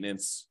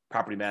 maintenance,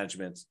 property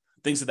management,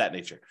 things of that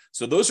nature.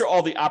 So those are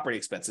all the operating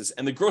expenses.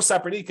 And the gross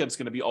operating income is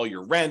going to be all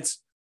your rent,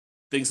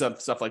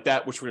 stuff like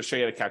that, which we're going to show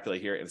you how to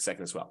calculate here in a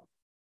second as well.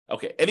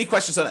 Okay, any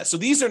questions on that? So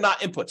these are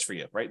not inputs for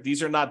you, right?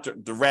 These are not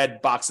the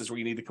red boxes where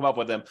you need to come up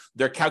with them.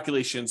 They're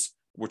calculations,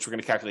 which we're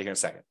going to calculate here in a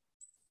second.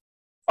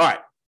 All right,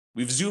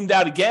 we've zoomed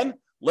out again.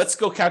 Let's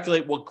go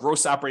calculate what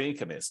gross operating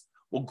income is.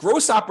 Well,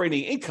 gross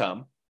operating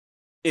income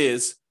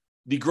is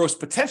the gross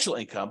potential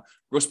income.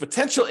 Gross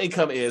potential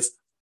income is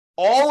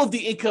all of the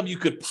income you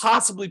could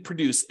possibly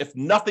produce if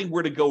nothing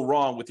were to go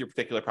wrong with your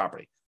particular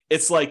property.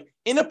 It's like,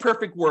 in a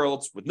perfect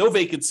world with no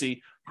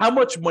vacancy, how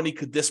much money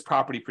could this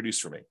property produce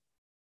for me?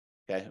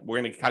 Okay, we're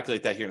going to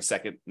calculate that here in a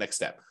second. Next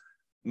step.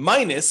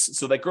 Minus,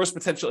 so that gross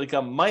potential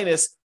income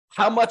minus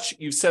how much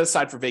you've set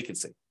aside for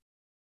vacancy.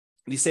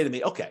 And you say to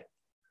me, okay,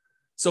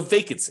 so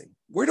vacancy,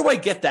 where do I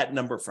get that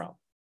number from?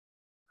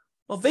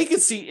 Well,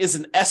 vacancy is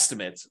an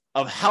estimate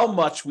of how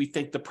much we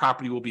think the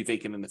property will be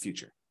vacant in the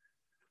future.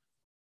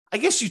 I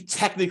guess you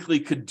technically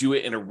could do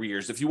it in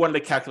arrears. If you wanted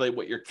to calculate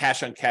what your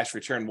cash on cash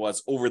return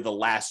was over the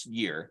last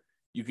year,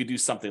 you could do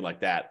something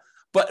like that.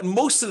 But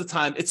most of the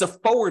time, it's a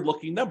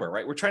forward-looking number,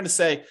 right? We're trying to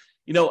say,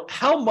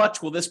 how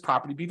much will this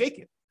property be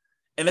vacant?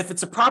 And if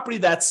it's a property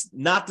that's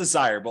not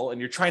desirable and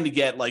you're trying to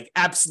get like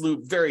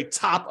absolute very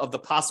top of the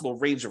possible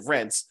range of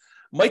rents,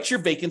 might your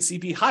vacancy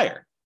be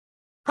higher?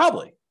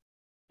 Probably,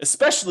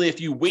 especially if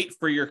you wait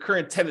for your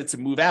current tenant to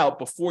move out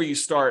before you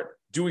start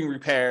doing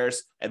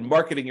repairs and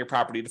marketing your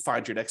property to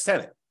find your next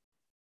tenant.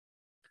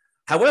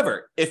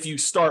 However, if you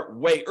start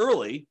way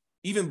early,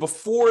 even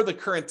before the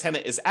current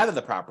tenant is out of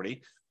the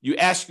property, you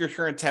ask your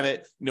current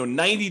tenant,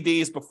 90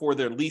 days before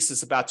their lease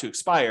is about to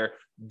expire,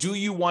 do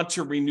you want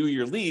to renew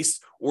your lease,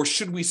 or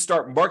should we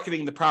start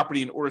marketing the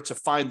property in order to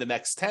find the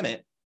next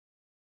tenant?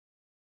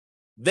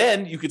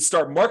 Then you could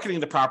start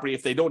marketing the property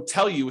if they don't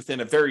tell you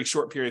within a very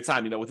short period of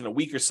time, within a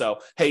week or so,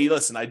 hey,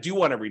 listen, I do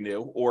want to renew,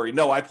 or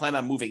no, I plan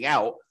on moving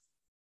out.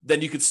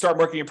 Then you could start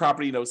marketing your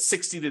property,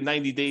 60 to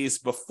 90 days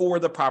before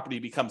the property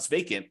becomes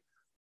vacant.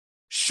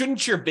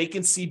 Shouldn't your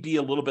vacancy be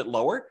a little bit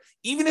lower?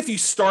 Even if you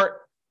start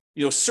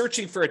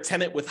searching for a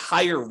tenant with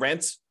higher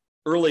rent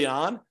early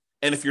on,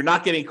 and if you're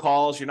not getting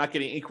calls, you're not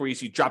getting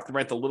inquiries, you drop the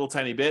rent a little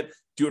tiny bit,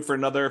 do it for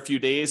another few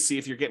days, see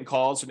if you're getting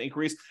calls and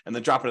inquiries, and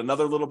then drop it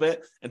another little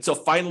bit until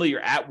finally you're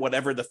at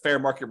whatever the fair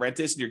market rent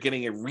is, and you're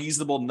getting a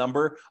reasonable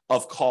number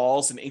of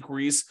calls and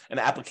inquiries and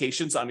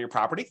applications on your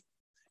property.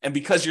 And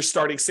because you're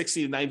starting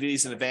 60 to 90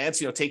 days in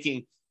advance,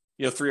 taking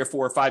 3 or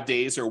 4 or 5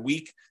 days or a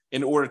week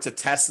in order to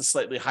test the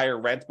slightly higher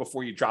rent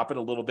before you drop it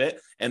a little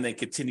bit and then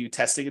continue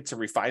testing it to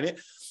refine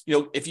it.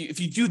 If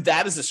you do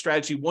that as a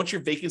strategy, won't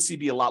your vacancy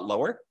be a lot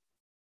lower?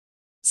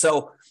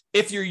 So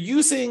if you're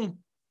using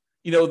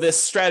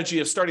this strategy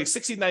of starting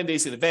 69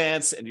 days in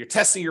advance, and you're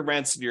testing your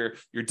rents, and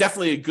you're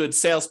definitely a good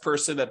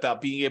salesperson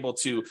about being able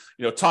to,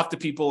 talk to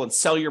people and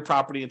sell your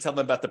property and tell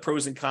them about the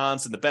pros and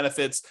cons and the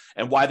benefits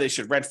and why they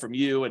should rent from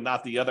you and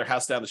not the other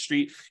house down the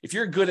street. If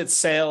you're good at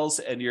sales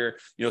and you're,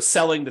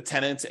 selling the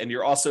tenant, and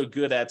you're also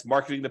good at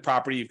marketing the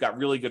property, you've got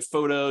really good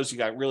photos, you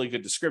got really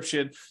good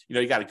description,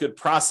 you got a good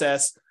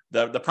process.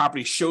 The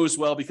property shows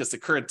well because the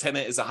current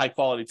tenant is a high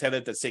quality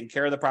tenant that's taking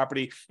care of the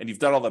property, and you've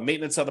done all the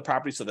maintenance of the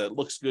property so that it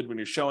looks good when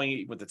you're showing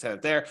it with the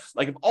tenant there.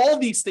 Like, if all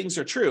these things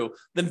are true,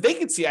 then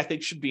vacancy, I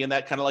think, should be in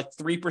that kind of like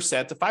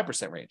 3% to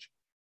 5% range,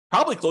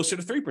 probably closer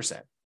to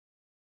 3%.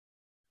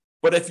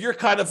 But if you're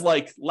kind of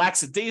like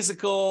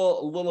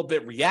lackadaisical, a little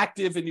bit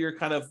reactive in your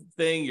kind of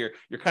thing,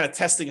 you're kind of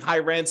testing high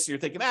rents, you're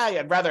thinking,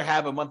 I'd rather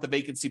have a month of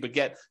vacancy, but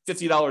get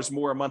 $50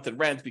 more a month in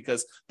rent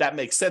because that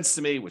makes sense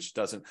to me, which it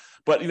doesn't.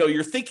 But,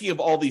 you're thinking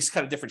of all these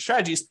kind of different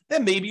strategies,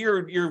 then maybe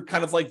you're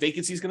kind of like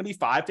vacancy is going to be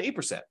 5 to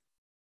 8%.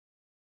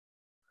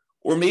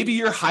 Or maybe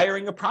you're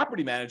hiring a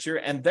property manager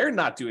and they're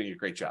not doing a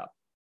great job.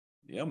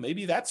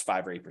 Maybe that's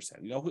 5 or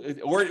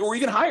 8%, or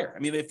even higher. I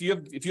mean, if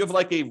you have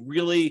like a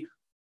really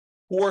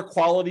poor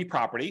quality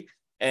property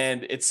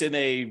and it's in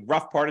a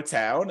rough part of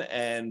town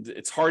and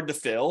it's hard to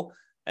fill,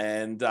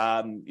 and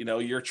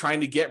you're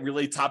trying to get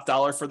really top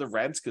dollar for the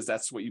rent because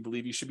that's what you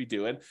believe you should be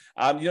doing,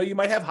 you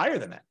might have higher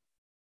than that.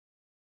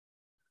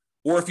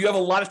 Or if you have a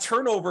lot of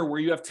turnover where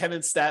you have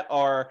tenants that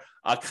are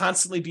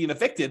constantly being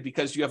evicted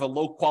because you have a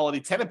low quality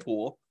tenant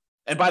pool,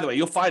 and by the way,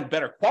 you'll find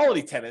better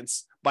quality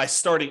tenants by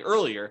starting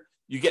earlier.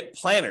 You get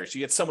planners. You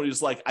get someone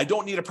who's like, I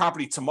don't need a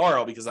property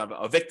tomorrow because I'm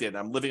evicted.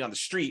 I'm living on the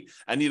street.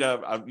 I need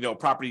a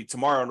property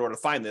tomorrow in order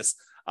to find this.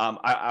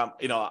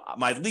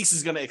 My lease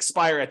is going to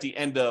expire at the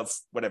end of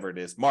whatever it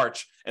is,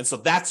 March. And so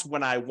that's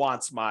when I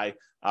want my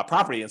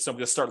property. And so I'm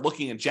going to start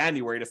looking in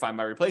January to find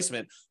my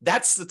replacement.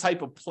 That's the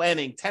type of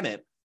planning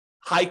tenant,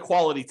 high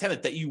quality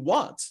tenant that you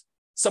want.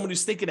 Someone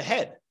who's thinking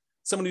ahead,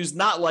 someone who's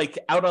not like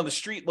out on the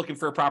street looking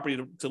for a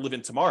property to live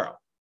in tomorrow.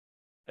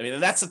 I mean,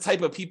 and that's the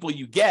type of people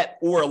you get,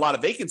 or a lot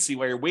of vacancy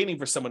where you're waiting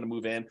for someone to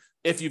move in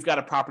if you've got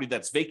a property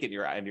that's vacant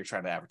and you're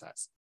trying to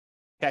advertise.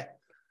 Okay.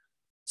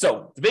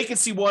 So the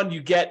vacancy one,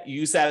 you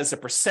use that as a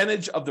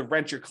percentage of the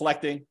rent you're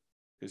collecting,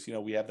 because,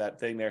 we have that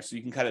thing there. So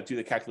you can kind of do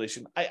the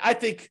calculation. I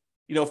think,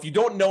 if you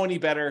don't know any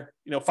better,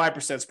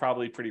 5% is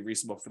probably pretty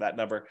reasonable for that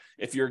number.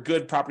 If you're a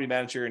good property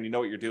manager and you know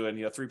what you're doing,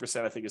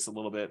 3% I think is a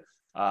little bit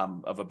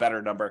of a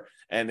better number.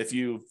 And if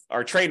you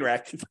are a train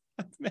wreck,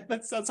 man,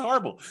 that sounds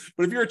horrible.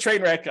 But if you're a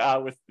train wreck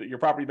with your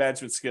property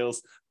management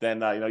skills,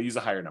 then use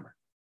a higher number.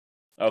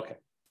 Okay.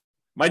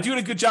 Am I doing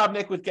a good job,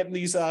 Nick, with getting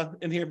these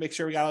in here? Make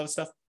sure we got all this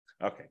stuff.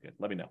 Okay, good.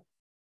 Let me know.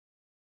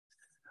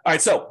 All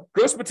right, so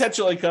gross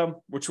potential income,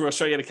 which we'll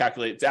show you how to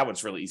calculate. That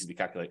one's really easy to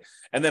calculate.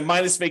 And then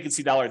minus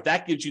vacancy dollar,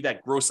 that gives you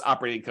that gross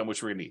operating income,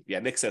 which we're going to need. Yeah,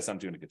 Nick says I'm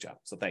doing a good job,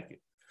 so thank you.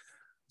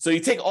 So you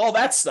take all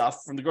that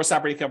stuff from the gross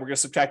operating income, we're going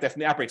to subtract that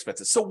from the operating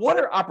expenses. So what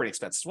are operating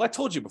expenses? Well, I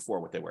told you before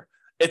what they were.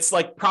 It's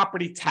like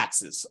property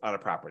taxes on a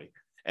property,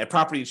 and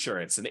property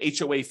insurance and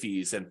HOA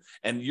fees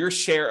and your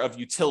share of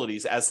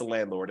utilities as the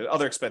landlord and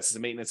other expenses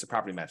and maintenance and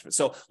property management.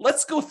 So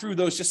let's go through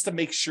those just to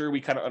make sure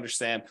we kind of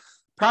understand.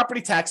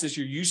 Property taxes,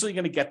 you're usually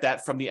going to get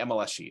that from the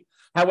MLS sheet.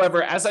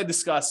 However, as I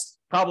discussed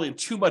probably in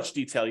too much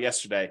detail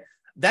yesterday,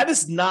 that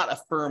is not a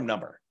firm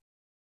number.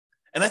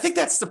 And I think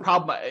that's the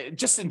problem,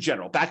 just in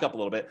general, back up a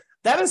little bit.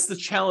 That is the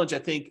challenge, I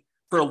think,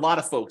 for a lot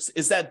of folks,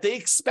 is that they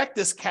expect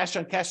this cash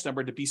on cash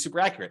number to be super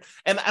accurate.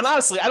 And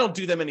honestly, I don't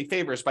do them any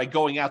favors by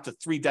going out to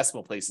 3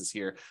 decimal places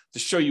here to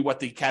show you what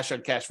the cash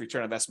on cash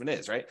return on investment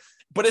is, right?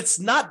 But it's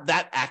not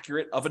that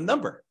accurate of a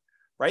number,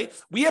 right?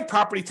 We have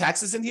property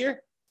taxes in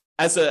here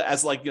as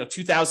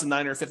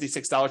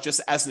 $2,956,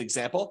 just as an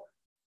example.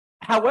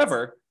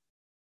 However,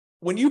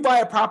 when you buy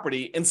a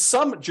property in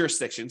some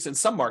jurisdictions, in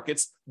some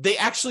markets, they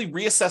actually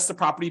reassess the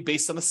property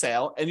based on the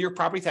sale, and your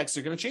property taxes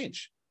are going to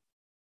change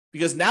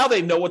because now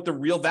they know what the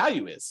real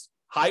value is,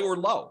 high or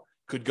low.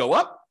 Could go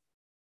up,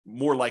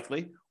 more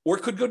likely, or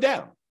it could go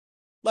down,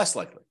 less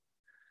likely.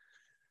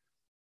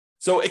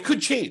 So it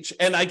could change.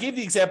 And I gave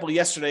the example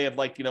yesterday of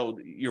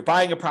you're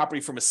buying a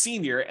property from a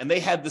senior and they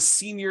had the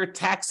senior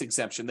tax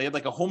exemption. They had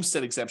like a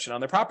homestead exemption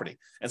on their property.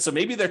 And so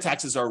maybe their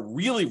taxes are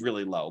really,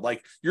 really low.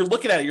 Like you're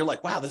looking at it, you're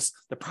like, wow,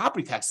 the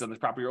property taxes on this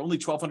property are only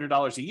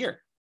 $1,200 a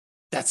year.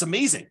 That's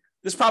amazing.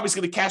 This property's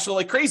going to cash flow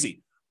like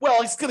crazy.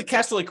 Well, it's going to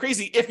cash flow like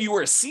crazy if you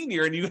were a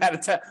senior and you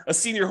had a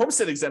senior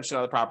homestead exemption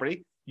on the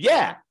property.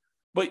 Yeah.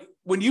 But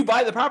when you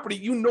buy the property,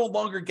 you no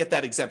longer get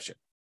that exemption,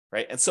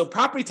 right? And so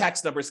property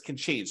tax numbers can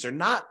change. They're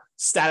not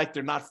static,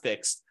 they're not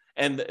fixed,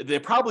 and they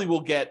probably will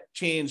get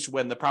changed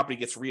when the property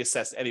gets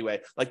reassessed anyway.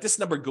 Like this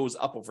number goes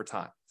up over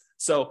time.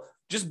 So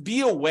just be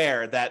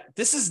aware that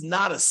this is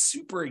not a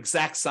super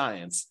exact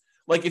science.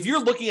 Like if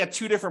you're looking at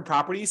 2 different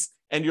properties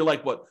and you're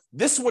like, what,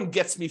 this one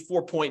gets me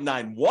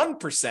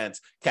 4.91%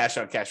 cash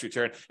on cash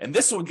return, and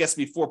this one gets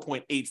me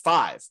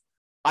 4.85.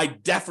 I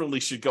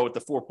definitely should go with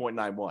the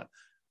 4.91.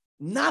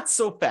 Not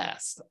so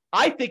fast.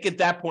 I think at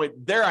that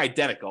point, they're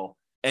identical,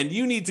 and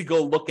you need to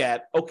go look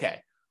at,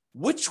 okay,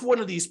 which one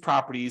of these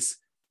properties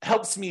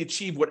helps me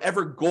achieve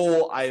whatever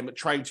goal I am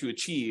trying to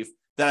achieve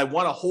that I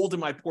want to hold in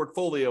my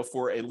portfolio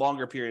for a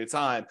longer period of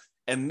time.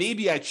 And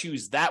maybe I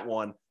choose that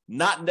one,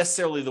 not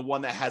necessarily the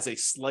one that has a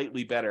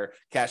slightly better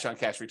cash on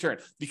cash return,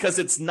 because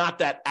it's not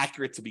that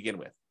accurate to begin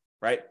with,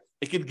 right?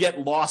 It could get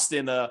lost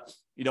in a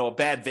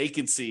bad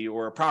vacancy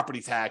or a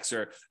property tax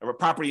or a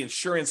property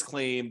insurance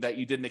claim that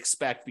you didn't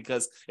expect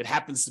because it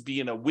happens to be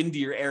in a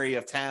windier area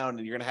of town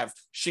and you're going to have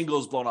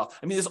shingles blown off.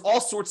 I mean, there's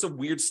all sorts of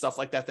weird stuff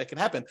like that can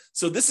happen.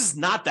 So this is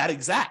not that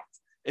exact.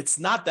 It's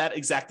not that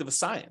exact of a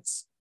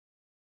science.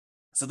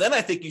 So then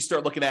I think you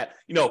start looking at,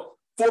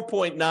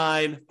 4.9,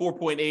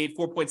 4.8,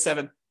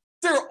 4.7.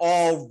 They're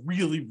all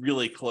really,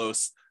 really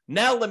close.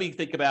 Now let me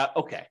think about,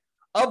 okay,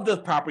 of the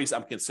properties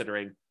I'm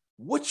considering,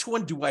 which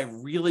one do I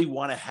really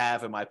want to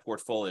have in my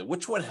portfolio?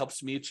 Which one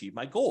helps me achieve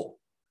my goal?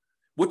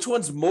 Which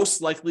one's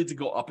most likely to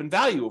go up in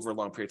value over a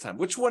long period of time?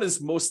 Which one is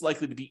most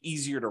likely to be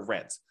easier to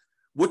rent?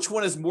 Which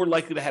one is more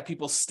likely to have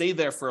people stay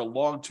there for a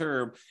long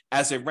term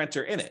as a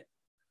renter in it?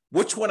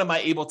 Which one am I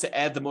able to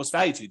add the most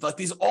value to?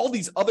 Like all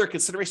these other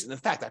considerations. In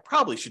fact, I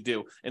probably should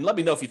do, and let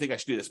me know if you think I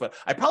should do this, but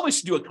I probably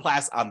should do a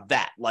class on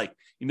that. Like,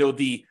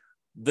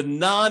 the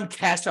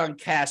non-cash on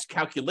cash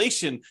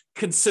calculation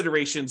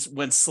considerations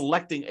when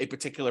selecting a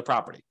particular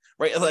property,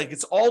 right? Like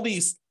it's all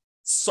these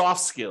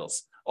soft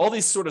skills, all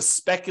these sort of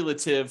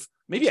speculative,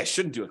 maybe I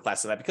shouldn't do a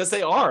class on that because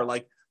they are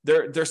like,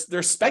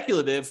 they're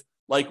speculative.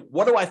 Like,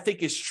 what do I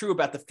think is true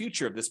about the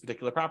future of this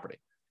particular property?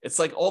 It's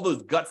like all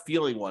those gut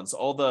feeling ones,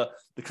 all the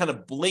kind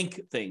of blink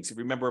things. If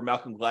you remember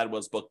Malcolm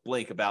Gladwell's book,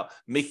 Blink, about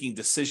making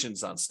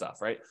decisions on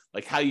stuff, right?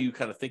 Like how you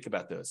kind of think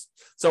about those.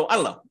 So I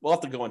don't know. We'll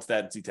have to go into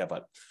that in detail,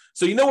 but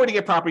so you know where to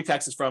get property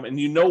taxes from, and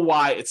you know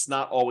why it's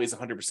not always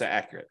 100%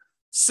 accurate.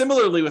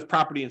 Similarly with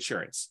property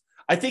insurance,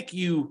 I think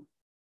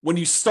when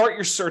you start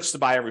your search to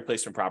buy a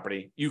replacement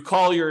property, you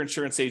call your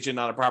insurance agent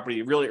on a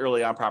property really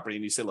early on property,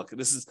 and you say, look,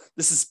 this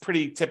is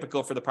pretty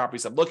typical for the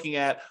properties I'm looking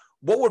at.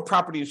 What would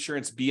property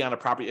insurance be on a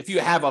property? If you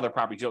have other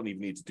properties, you don't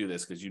even need to do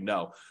this because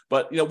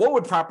but what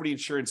would property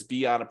insurance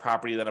be on a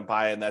property that I'm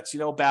buying that's,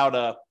 about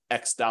a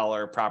X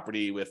dollar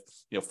property with,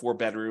 4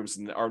 bedrooms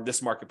or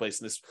this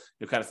marketplace and this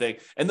kind of thing.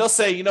 And they'll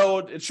say,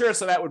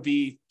 insurance on that would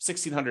be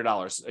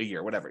 $1,600 a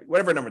year,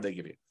 whatever number they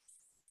give you.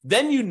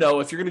 Then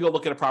if you're going to go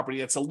look at a property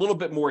that's a little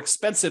bit more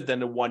expensive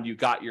than the one you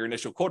got your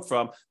initial quote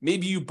from,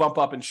 maybe you bump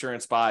up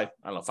insurance by,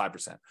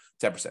 5%,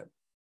 10%.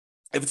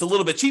 If it's a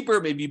little bit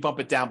cheaper, maybe you bump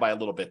it down by a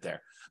little bit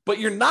there. But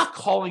you're not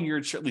calling your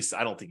insurance, at least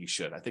I don't think you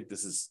should. I think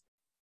this is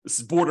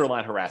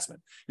borderline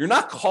harassment. You're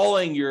not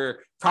calling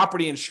your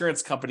property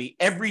insurance company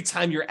every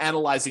time you're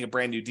analyzing a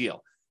brand new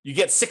deal. You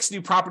get 6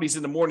 new properties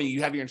in the morning,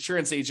 you have your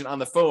insurance agent on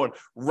the phone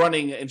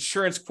running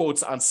insurance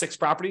quotes on 6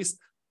 properties.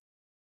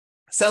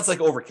 Sounds like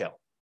overkill,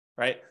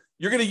 right?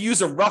 You're going to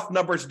use a rough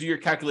number to do your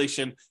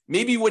calculation.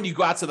 Maybe when you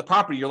go out to the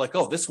property, you're like,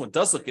 oh, this one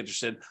does look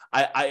interesting.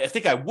 I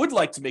think I would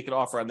like to make an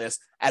offer on this.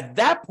 At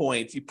that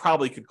point, you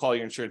probably could call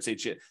your insurance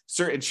agent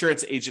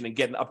and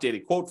get an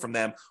updated quote from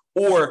them.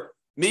 Or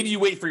maybe you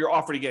wait for your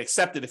offer to get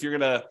accepted. If you're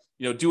going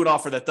to do an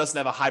offer that doesn't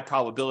have a high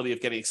probability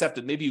of getting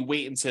accepted, maybe you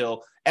wait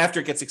until after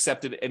it gets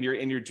accepted and you're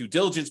in your due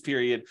diligence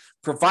period,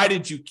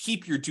 provided you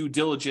keep your due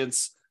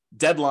diligence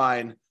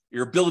deadline,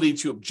 your ability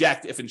to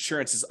object if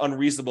insurance is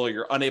unreasonable or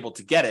you're unable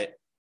to get it.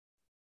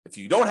 If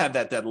you don't have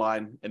that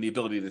deadline and the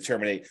ability to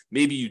terminate,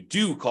 maybe you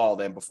do call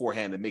them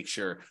beforehand and make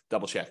sure,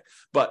 double check.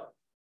 But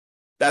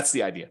that's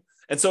the idea.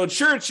 And so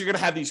insurance, you're going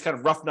to have these kind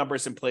of rough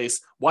numbers in place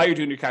while you're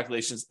doing your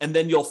calculations, and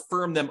then you'll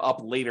firm them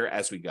up later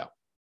as we go.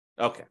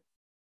 Okay.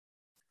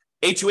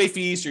 HOA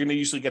fees, you're going to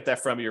usually get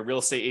that from your real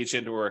estate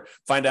agent or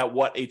find out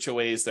what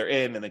HOAs they're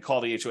in and then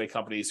call the HOA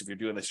companies if you're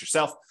doing this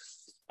yourself.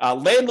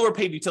 Landlord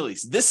paid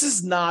utilities. This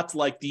is not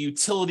like the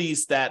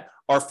utilities that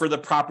are for the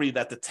property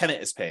that the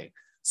tenant is paying.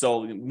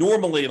 So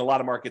normally in a lot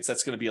of markets,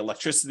 that's going to be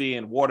electricity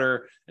and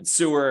water and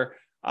sewer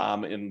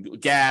and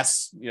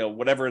gas,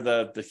 whatever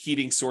the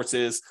heating source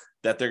is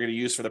that they're going to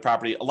use for the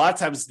property. A lot of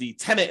times the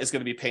tenant is going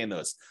to be paying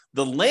those.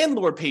 The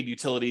landlord paid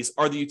utilities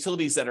are the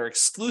utilities that are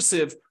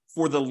exclusive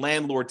for the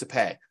landlord to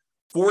pay.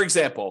 For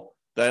example,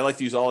 that I like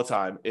to use all the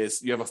time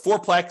is you have a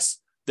fourplex.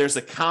 There's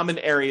a common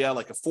area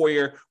like a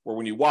foyer where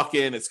when you walk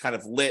in, it's kind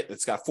of lit.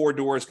 It's got 4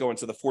 doors going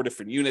to the 4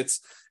 different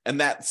units. And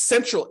that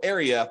central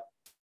area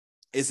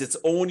is its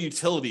own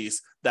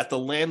utilities that the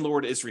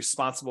landlord is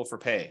responsible for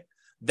paying.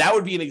 That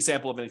would be an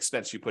example of an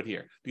expense you put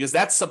here because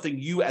that's something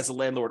you as a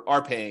landlord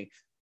are paying.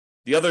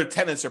 The other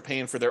tenants are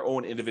paying for their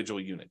own individual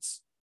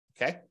units.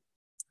 Okay.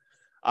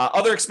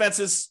 Other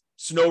expenses,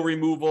 snow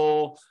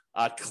removal,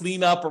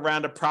 cleanup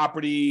around a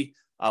property,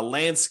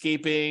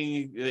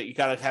 landscaping that you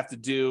kind of have to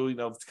do,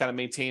 to kind of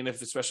maintain it,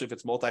 especially if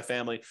it's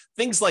multifamily.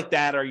 Things like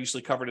that are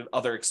usually covered in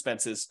other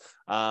expenses.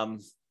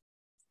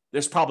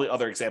 There's probably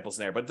other examples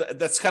in there, but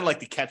that's kind of like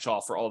the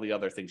catch-all for all the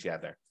other things you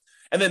have there.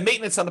 And then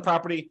maintenance on the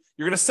property,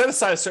 you're going to set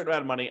aside a certain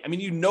amount of money. I mean,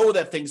 you know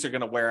that things are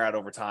going to wear out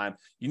over time.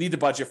 You need to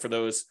budget for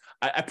those.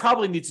 I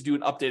probably need to do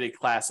an updated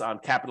class on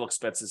capital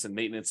expenses and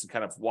maintenance and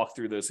kind of walk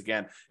through those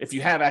again. If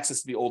you have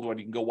access to the old one,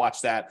 you can go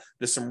watch that.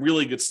 There's some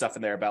really good stuff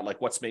in there about like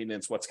what's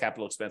maintenance, what's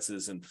capital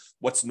expenses, and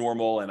what's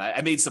normal. And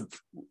I made some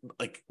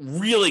like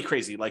really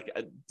crazy, like,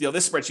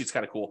 this spreadsheet's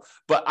kind of cool,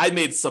 but I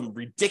made some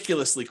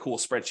ridiculously cool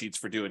spreadsheets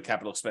for doing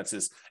capital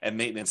expenses and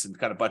maintenance and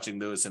kind of budgeting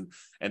those.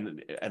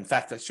 And in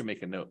fact, I should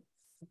make a note.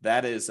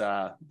 That's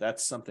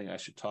something I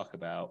should talk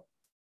about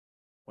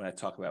when I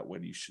talk about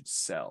when you should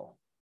sell.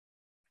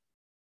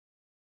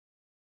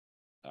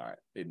 All right,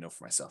 made a note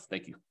for myself.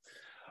 Thank you.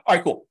 All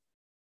right, cool.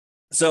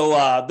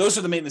 So those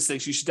are the maintenance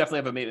things. You should definitely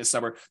have a maintenance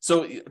number.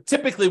 So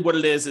typically what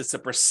it is, it's a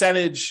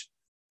percentage.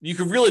 You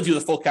could really do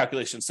the full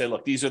calculation and say,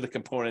 look, these are the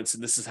components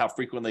and this is how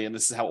frequently and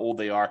this is how old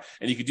they are.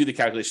 And you could do the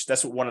calculation.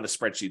 That's what one of the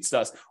spreadsheets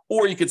does.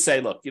 Or you could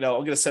say, look, I'm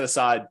going to set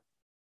aside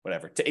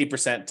whatever, to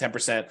 8%,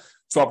 10%,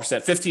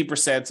 12%,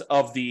 15%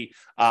 of the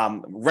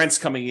rents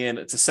coming in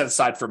to set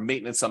aside for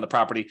maintenance on the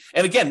property.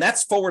 And again,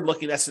 that's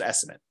forward-looking. That's an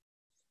estimate.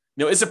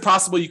 Is it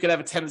possible you could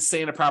have a tenant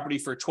stay in a property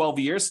for 12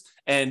 years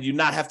and you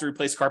not have to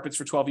replace carpets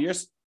for 12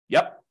 years?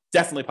 Yep,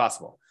 definitely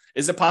possible.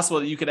 Is it possible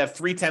that you could have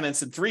 3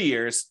 tenants in 3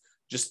 years,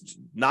 just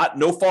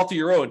no fault of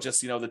your own,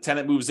 just, the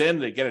tenant moves in,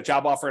 they get a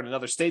job offer in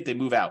another state, they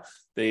move out.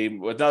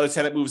 Another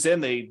tenant moves in,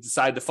 they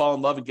decide to fall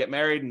in love and get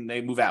married and they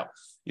move out.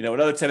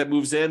 Another tenant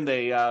moves in,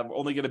 they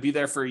only going to be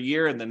there for a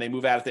year and then they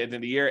move out at the end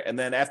of the year. And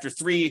then after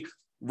 3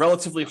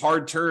 relatively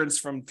hard turns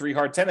from 3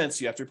 hard tenants,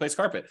 you have to replace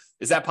carpet.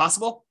 Is that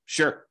possible?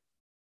 Sure.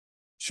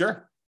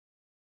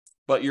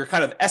 But you're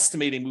kind of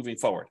estimating moving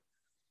forward.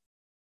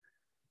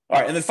 All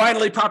right. And then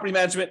finally, property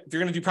management. If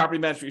you're going to do property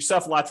management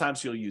yourself, a lot of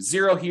times you'll use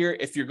 0 here.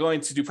 If you're going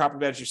to do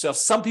property management yourself,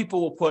 some people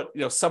will put,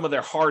 some of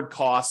their hard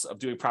costs of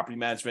doing property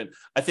management.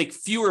 I think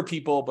fewer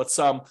people, but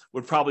some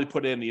would probably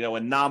put in, a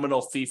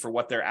nominal fee for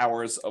what their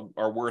hours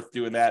are worth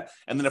doing that.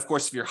 And then of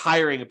course, if you're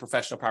hiring a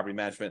professional property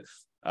management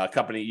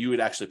company, you would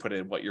actually put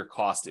in what your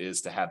cost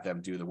is to have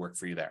them do the work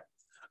for you there.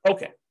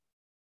 Okay.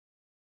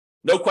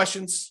 No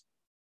questions,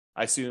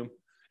 I assume.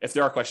 If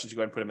there are questions, you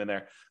go ahead and put them in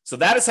there. So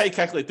that is how you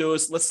calculate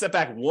those. Let's step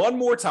back one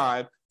more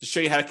time to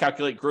show you how to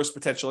calculate gross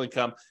potential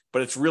income,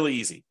 but it's really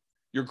easy.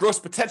 Your gross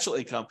potential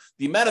income,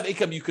 the amount of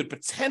income you could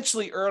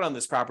potentially earn on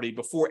this property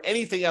before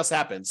anything else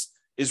happens,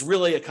 is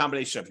really a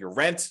combination of your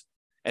rent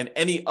and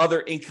any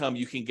other income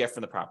you can get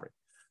from the property.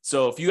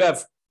 So if you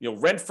have,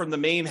 rent from the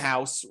main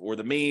house or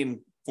the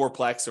main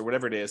fourplex or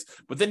whatever it is,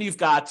 but then you've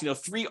got, 3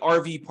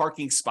 RV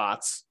parking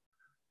spots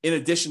in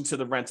addition to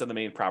the rent on the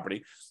main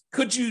property.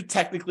 Could you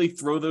technically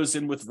throw those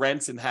in with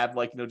rents and have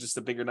just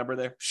a bigger number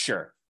there?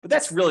 Sure. But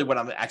that's really what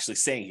I'm actually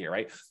saying here,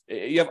 right?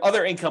 You have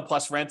other income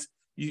plus rent.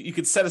 You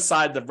could set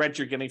aside the rent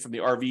you're getting from the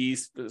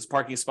RVs,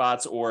 parking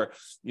spots, or,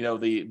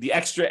 the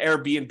extra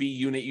Airbnb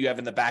unit you have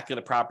in the back of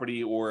the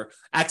property, or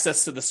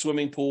access to the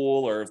swimming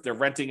pool, or if they're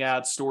renting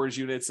out storage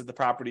units at the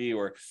property,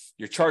 or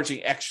you're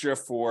charging extra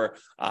for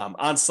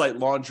on-site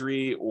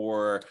laundry,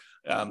 or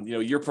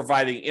you're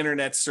providing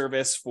internet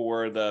service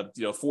for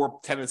the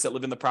 4 tenants that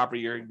live in the property.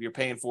 You're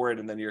paying for it,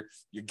 and then you're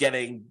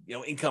getting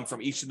income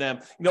from each of them.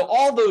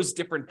 All those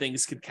different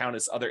things could count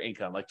as other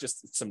income, like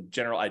just some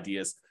general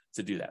ideas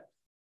to do that.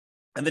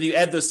 And then you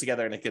add those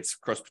together, and it gets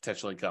gross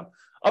potential income.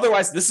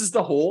 Otherwise, this is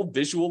the whole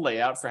visual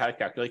layout for how to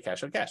calculate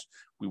cash on cash.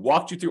 We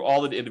walked you through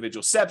all of the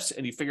individual steps,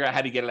 and you figure out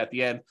how to get it at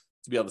the end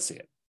to be able to see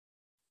it.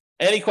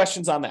 Any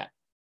questions on that?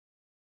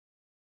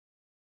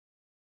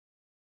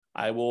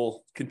 I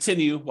will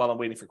continue while I'm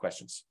waiting for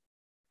questions.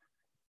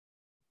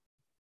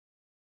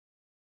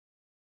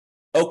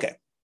 Okay,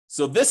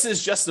 so this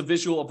is just a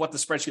visual of what the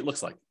spreadsheet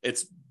looks like.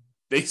 It's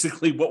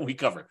basically what we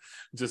cover.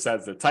 It just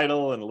has the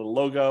title and a little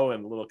logo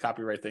and a little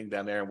copyright thing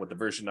down there and what the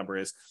version number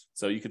is,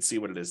 so you can see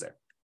what it is there.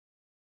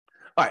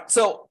 All right,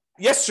 so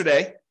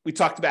yesterday we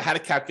talked about how to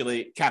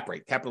calculate cap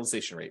rate,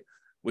 capitalization rate,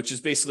 which is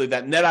basically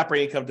that net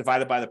operating income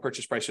divided by the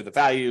purchase price or the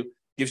value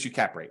gives you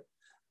cap rate.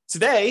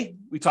 Today,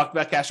 we talked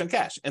about cash on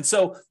cash. And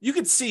so you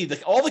can see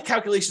that all the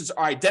calculations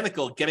are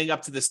identical getting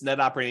up to this net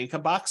operating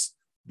income box.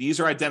 These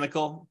are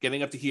identical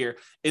getting up to here.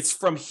 It's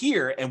from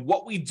here and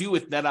what we do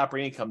with net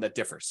operating income that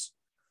differs.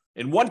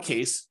 In one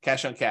case,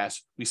 cash on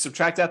cash, we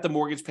subtract out the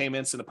mortgage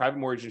payments and the private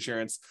mortgage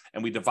insurance,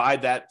 and we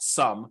divide that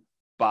sum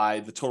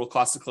by the total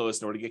cost to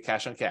close in order to get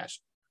cash on cash.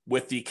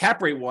 With the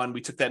cap rate one,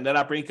 we took that net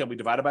operating income, we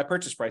divided by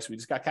purchase price, we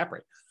just got cap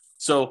rate.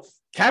 So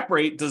cap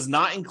rate does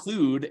not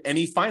include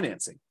any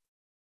financing.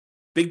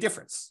 Big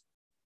difference.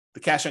 The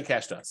cash on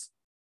cash does.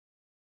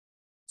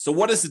 So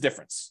what is the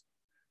difference?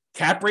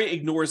 Cap rate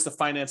ignores the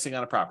financing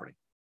on a property.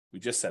 We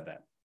just said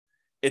that.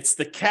 It's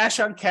the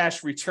cash on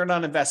cash return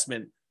on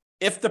investment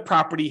if the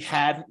property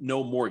had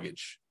no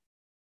mortgage.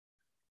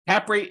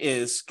 Cap rate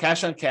is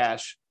cash on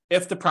cash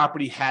if the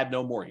property had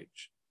no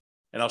mortgage.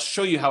 And I'll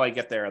show you how I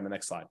get there on the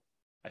next slide.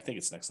 I think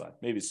it's next slide.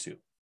 Maybe it's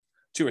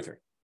two or three.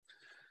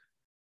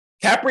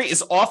 Cap rate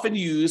is often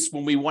used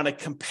when we want to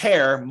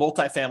compare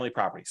multifamily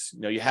properties.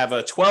 You have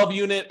a 12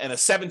 unit and a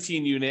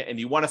 17 unit, and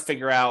you want to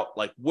figure out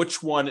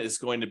which one is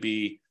going to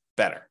be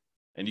better.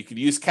 And you can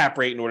use cap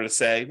rate in order to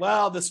say,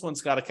 well, this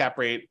one's got a cap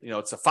rate,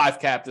 it's a 5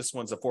 cap, this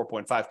one's a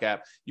 4.5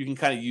 cap. You can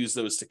kind of use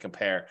those to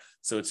compare.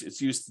 So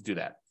it's used to do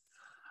that.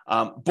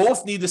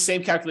 Both need the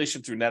same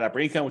calculation through net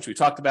operating income, which we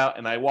talked about,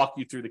 and I walked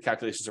you through the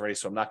calculations already,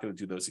 so I'm not going to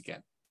do those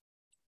again.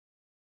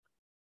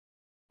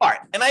 All right,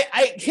 and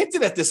I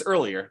hinted at this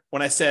earlier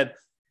when I said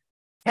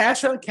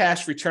cash on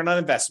cash return on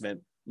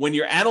investment, when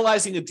you're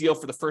analyzing a deal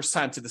for the first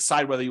time to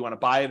decide whether you want to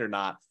buy it or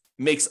not,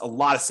 makes a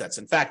lot of sense.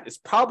 In fact, it's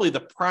probably the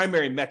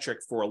primary metric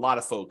for a lot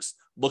of folks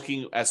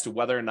looking as to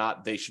whether or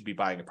not they should be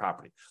buying a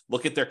property.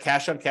 Look at their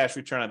cash on cash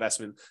return on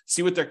investment,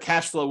 see what their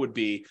cash flow would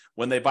be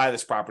when they buy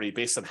this property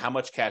based on how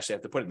much cash they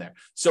have to put in there.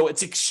 So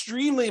it's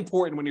extremely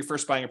important when you're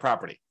first buying a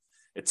property.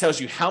 It tells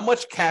you how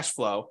much cash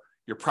flow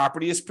your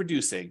property is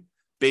producing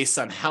based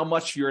on how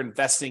much you're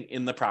investing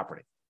in the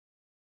property.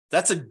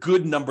 That's a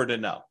good number to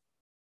know.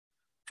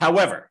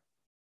 However,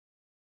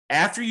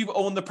 after you've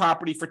owned the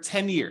property for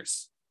 10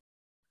 years,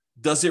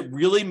 does it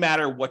really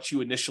matter what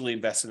you initially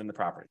invested in the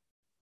property?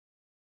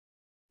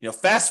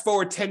 Fast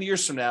forward 10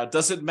 years from now,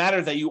 does it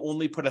matter that you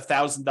only put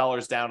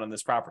 $1,000 down on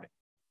this property?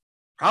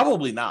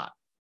 Probably not.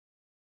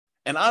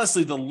 And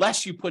honestly, the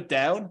less you put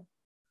down,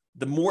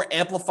 the more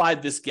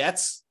amplified this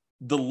gets,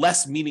 the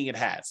less meaning it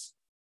has.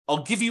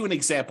 I'll give you an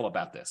example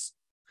about this.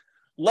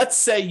 Let's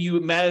say you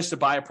managed to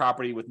buy a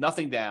property with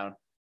nothing down,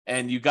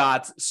 and you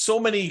got so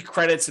many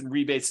credits and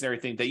rebates and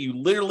everything that you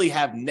literally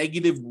have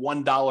negative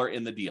 $1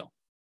 in the deal.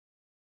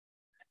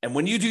 And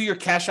when you do your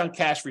cash on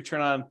cash return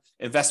on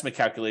investment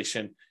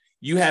calculation,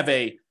 you have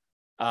I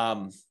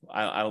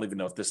don't even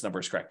know if this number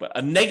is correct, but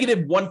a negative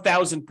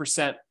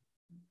 1,000%,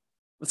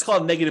 let's call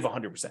it negative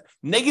 100%,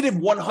 negative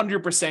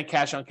 100%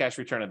 cash on cash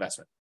return on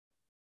investment.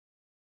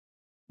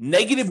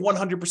 Negative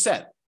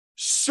 100%.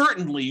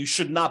 Certainly you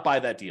should not buy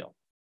that deal.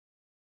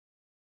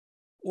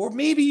 Or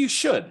maybe you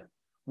should.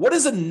 What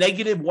does a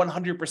negative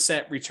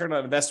 100% return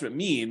on investment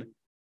mean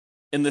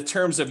in the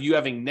terms of you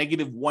having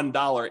negative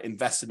 $1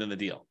 invested in the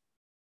deal?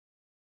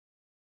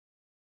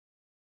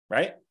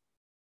 Right?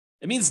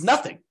 It means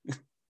nothing.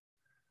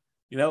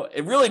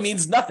 It really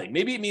means nothing.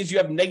 Maybe it means you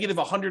have negative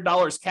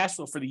 $100 cash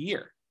flow for the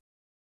year.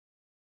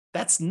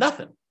 That's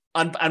nothing.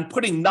 On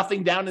putting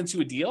nothing down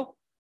into a deal,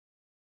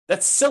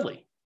 that's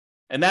silly.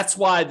 And that's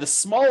why the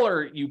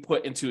smaller you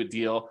put into a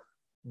deal,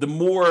 the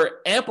more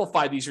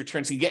amplified these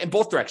returns can get in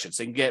both directions.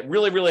 They can get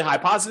really, really high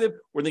positive,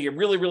 or they get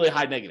really, really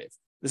high negative.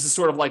 This is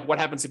sort of like what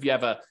happens if you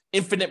have an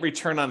infinite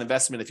return on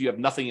investment if you have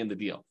nothing in the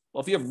deal.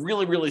 Well, if you have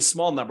really, really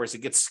small numbers,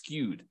 it gets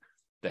skewed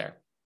there.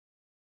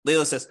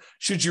 Layla says,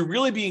 should you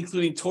really be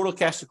including total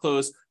cash to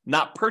close,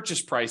 not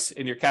purchase price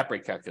in your cap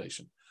rate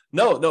calculation?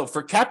 No.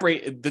 For cap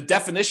rate, the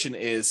definition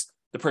is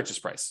the purchase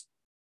price.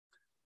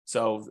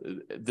 So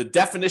the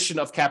definition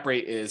of cap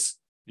rate is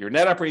your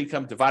net operating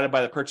income divided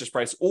by the purchase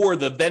price or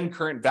the then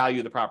current value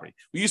of the property.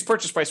 We use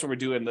purchase price when we're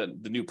doing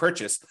the new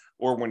purchase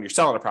or when you're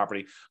selling a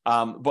property.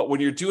 But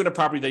when you're doing a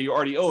property that you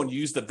already own, you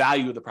use the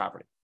value of the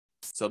property.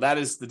 So that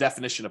is the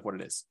definition of what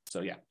it is.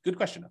 So yeah, good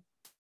question.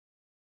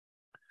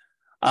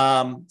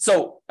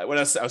 So when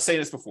I was saying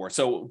this before,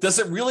 so does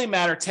it really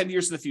matter 10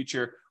 years in the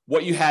future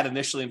what you had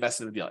initially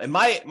invested in the deal? And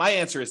my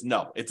answer is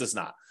no, it does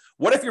not.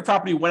 What if your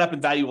property went up in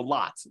value a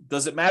lot?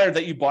 Does it matter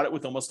that you bought it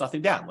with almost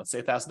nothing down? Let's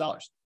say $1,000.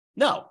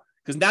 No,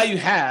 because now you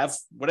have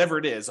whatever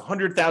it is,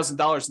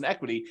 $100,000 in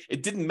equity.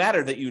 It didn't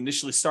matter that you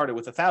initially started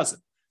with $1,000.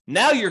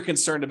 Now you're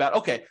concerned about,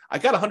 okay, I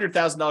got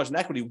 $100,000 in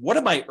equity. What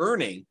am I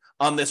earning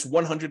on this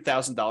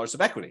 $100,000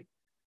 of equity?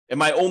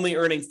 Am I only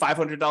earning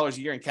 $500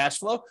 a year in cash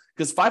flow?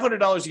 Because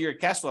 $500 a year in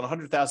cash flow on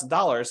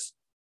 $100,000,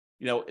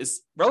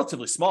 is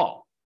relatively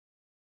small.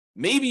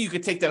 Maybe you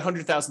could take that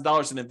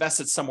 $100,000 and invest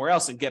it somewhere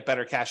else and get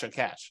better cash on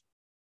cash,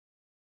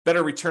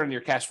 better return on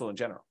your cash flow in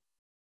general.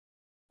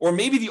 Or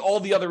maybe all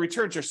the other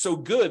returns are so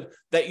good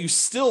that you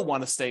still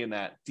want to stay in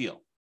that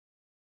deal,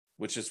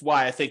 which is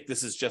why I think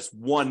this is just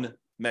one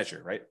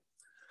measure, right?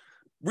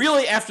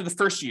 Really, after the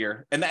first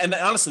year, and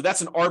honestly,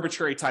 that's an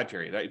arbitrary time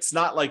period. Right? It's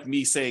not like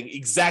me saying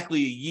exactly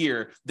a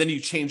year, then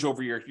you change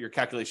over your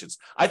calculations.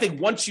 I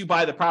think once you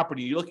buy the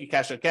property, you look at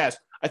cash on cash,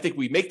 I think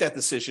we make that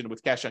decision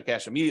with cash on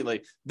cash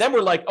immediately. Then we're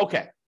like,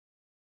 okay,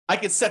 I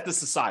can set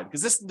this aside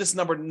because this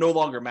number no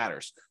longer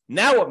matters.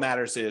 Now what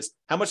matters is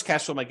how much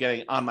cash flow am I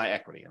getting on my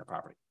equity in a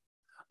property?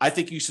 I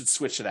think you should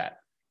switch to that.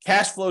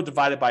 Cash flow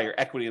divided by your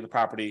equity in the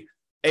property,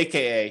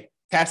 AKA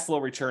cash flow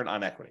return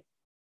on equity.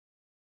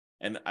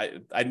 And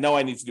I know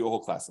I need to do a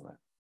whole class on that.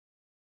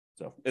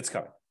 So it's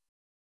coming.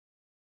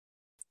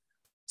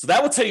 So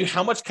that will tell you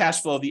how much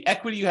cash flow the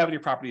equity you have in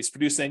your property is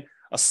producing.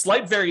 A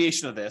slight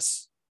variation of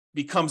this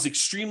becomes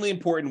extremely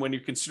important when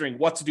you're considering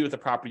what to do with the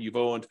property you've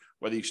owned,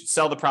 whether you should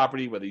sell the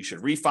property, whether you should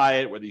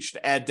refi it, whether you should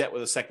add debt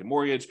with a second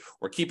mortgage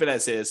or keep it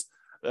as is.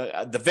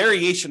 The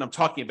variation I'm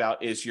talking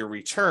about is your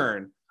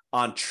return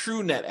on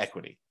true net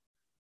equity.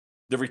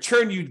 The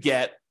return you'd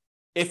get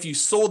if you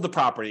sold the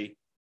property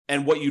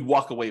and what you'd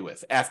walk away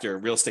with after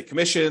real estate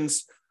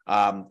commissions,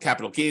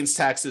 capital gains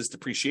taxes,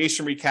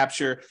 depreciation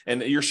recapture,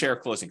 and your share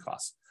of closing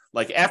costs.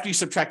 Like after you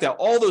subtract out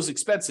all those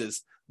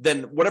expenses,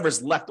 then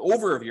whatever's left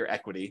over of your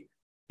equity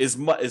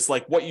is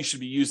like what you should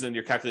be using in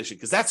your calculation,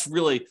 because that's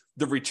really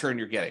the return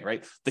you're getting,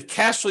 right? The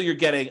cash flow you're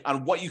getting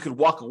on what you could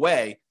walk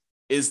away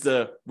is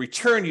the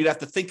return you'd have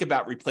to think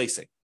about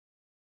replacing.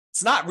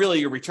 It's not really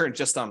your return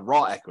just on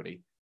raw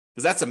equity,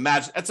 because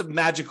that's a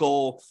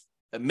magical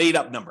made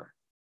up number.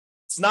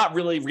 It's not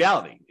really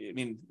reality. I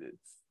mean,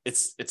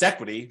 it's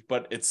equity,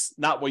 but it's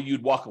not what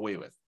you'd walk away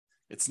with.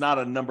 It's not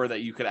a number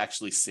that you could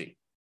actually see.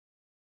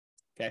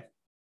 Okay.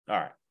 All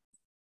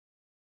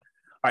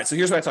right. So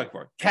here's what I'm talking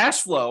about.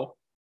 Cash flow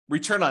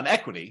return on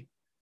equity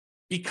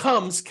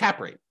becomes cap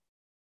rate.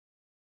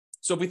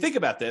 So if we think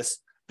about this,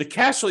 the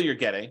cash flow you're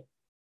getting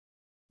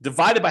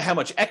divided by how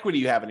much equity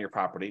you have in your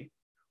property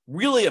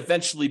really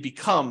eventually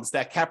becomes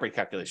that cap rate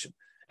calculation.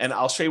 And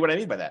I'll show you what I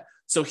mean by that.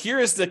 So here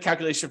is the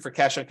calculation for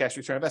cash on cash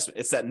return on investment.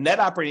 It's that net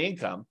operating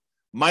income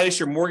minus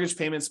your mortgage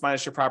payments,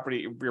 minus your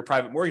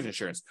private mortgage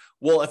insurance.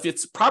 Well, if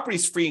it's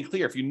property's free and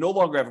clear, if you no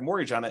longer have a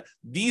mortgage on it,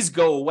 these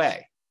go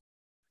away.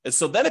 And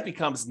so then it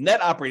becomes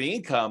net operating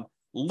income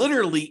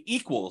literally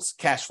equals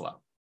cash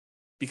flow,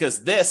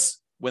 because this,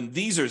 when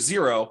these are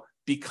zero,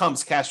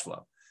 becomes cash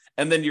flow.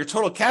 And then your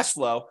total cash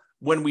flow,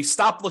 when we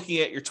stop looking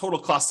at your total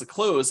cost to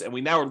close and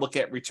we now look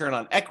at return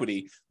on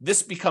equity,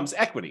 this becomes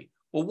equity.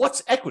 Well,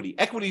 what's equity?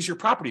 Equity is your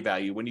property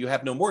value when you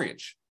have no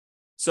mortgage.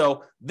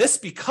 So this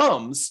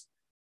becomes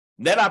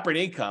net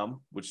operating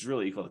income, which is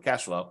really equal to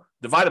cash flow,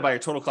 divided by your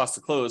total cost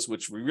to close,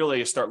 which we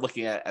really start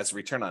looking at as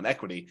return on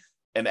equity.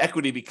 And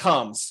equity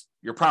becomes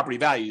your property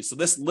value. So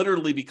this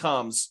literally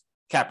becomes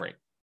cap rate.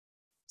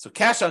 So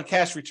cash on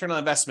cash return on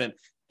investment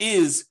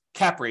is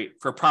cap rate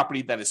for a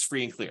property that is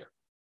free and clear,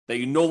 that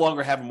you no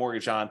longer have a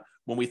mortgage on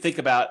when we think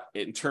about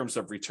it in terms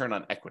of return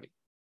on equity.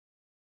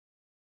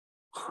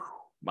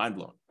 Mind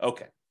blown.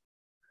 Okay.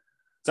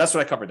 So that's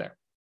what I covered there.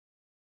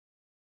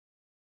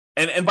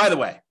 And by the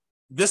way,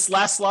 this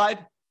last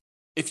slide,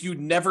 if you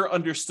never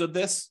understood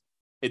this,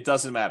 it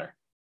doesn't matter.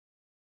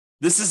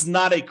 This is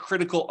not a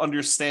critical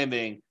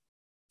understanding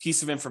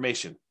piece of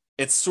information.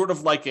 It's sort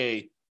of like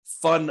a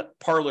fun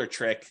parlor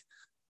trick,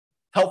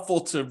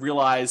 helpful to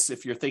realize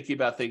if you're thinking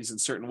about things in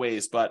certain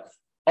ways, but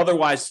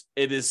otherwise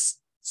it is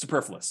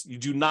superfluous. You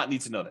do not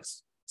need to know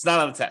this. It's not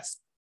on the test.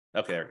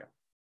 Okay, there we go.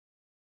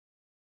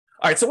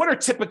 All right, so what are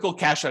typical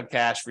cash on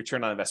cash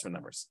return on investment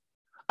numbers?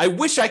 I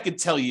wish I could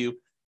tell you,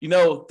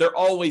 they're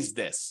always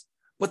this,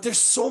 but there's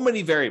so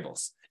many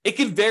variables. It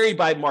can vary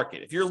by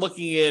market. If you're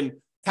looking in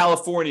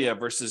California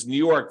versus New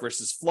York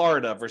versus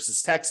Florida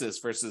versus Texas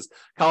versus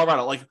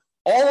Colorado, like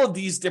all of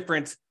these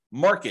different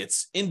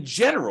markets in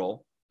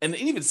general, and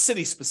even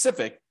city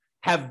specific,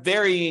 have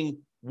varying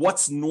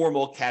what's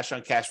normal cash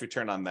on cash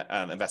return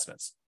on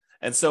investments.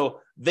 And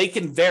so they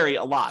can vary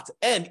a lot.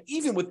 And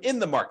even within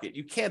the market,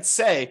 you can't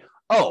say,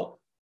 oh,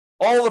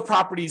 all the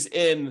properties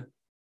in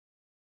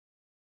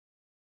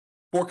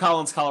Fort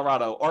Collins,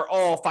 Colorado are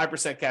all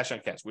 5% cash on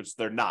cash, which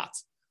they're not.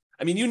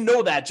 I mean, you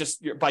know that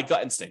just by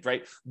gut instinct,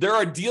 right? There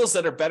are deals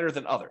that are better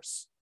than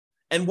others.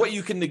 And what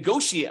you can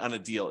negotiate on a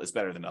deal is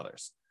better than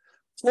others.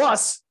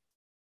 Plus,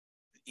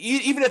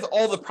 even if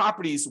all the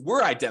properties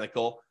were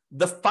identical,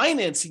 the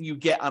financing you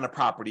get on a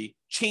property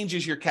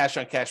changes your cash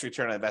on cash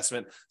return on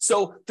investment.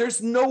 So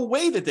there's no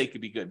way that they could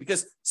be good,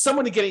 because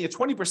someone getting a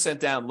 20%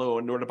 down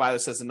loan in order to buy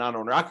this as a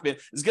non-owner occupant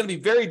is going to be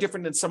very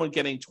different than someone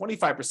getting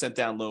 25%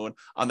 down loan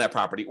on that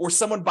property, or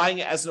someone buying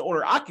it as an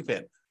owner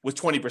occupant with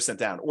 20%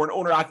 down, or an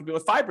owner occupant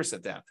with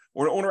 5% down,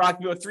 or an owner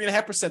occupant with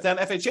 3.5% down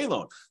FHA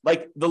loan.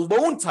 Like the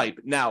loan type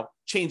now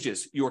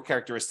changes your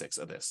characteristics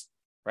of this,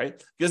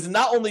 right? Because it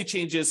not only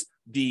changes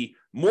the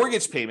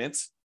mortgage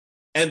payments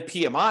and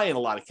PMI in a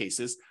lot of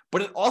cases,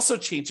 but it also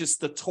changes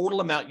the total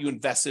amount you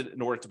invested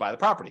in order to buy the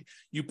property.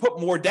 You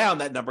put more down,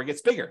 that number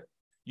gets bigger.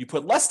 You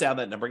put less down,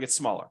 that number gets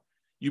smaller.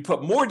 You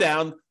put more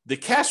down, the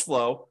cash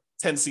flow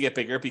tends to get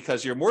bigger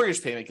because your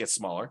mortgage payment gets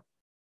smaller.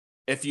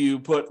 If you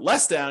put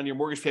less down, your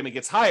mortgage payment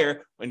gets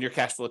higher and your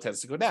cash flow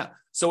tends to go down.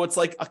 So it's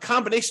like a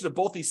combination of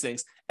both these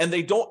things, and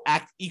they don't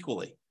act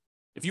equally.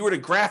 If you were to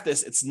graph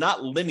this, it's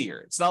not linear.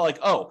 It's not like,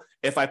 oh,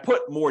 if I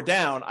put more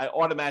down, I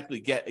automatically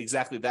get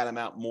exactly that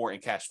amount more in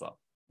cash flow.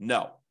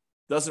 No,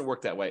 doesn't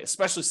work that way,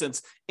 especially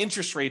since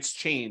interest rates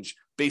change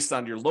based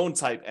on your loan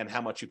type and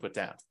how much you put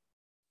down.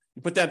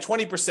 You put down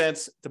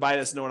 20% to buy it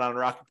as a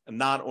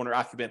non-owner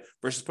occupant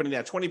versus putting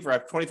down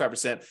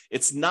 25%.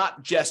 It's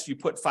not just you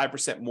put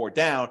 5% more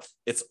down.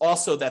 It's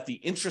also that the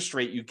interest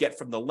rate you get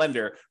from the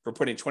lender for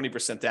putting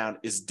 20% down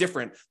is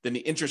different than the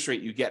interest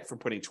rate you get from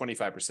putting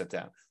 25%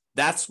 down.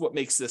 That's what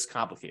makes this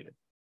complicated.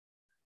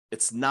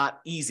 It's not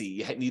easy.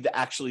 You need to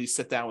actually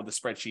sit down with the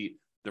spreadsheet,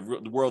 the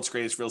world's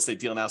greatest real estate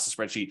deal analysis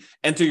spreadsheet,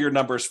 enter your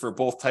numbers for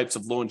both types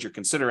of loans you're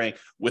considering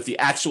with the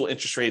actual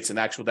interest rates and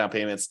actual down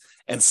payments,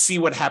 and see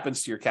what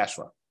happens to your cash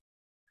flow.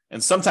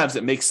 And sometimes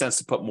it makes sense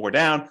to put more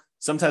down.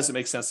 Sometimes it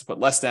makes sense to put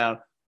less down,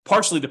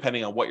 partially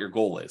depending on what your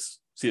goal is.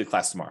 See the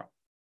class tomorrow.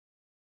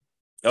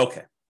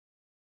 Okay. Let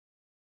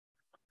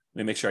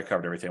me make sure I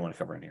covered everything I want to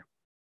cover in here.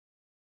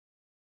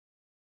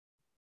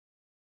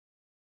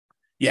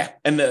 Yeah,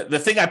 and the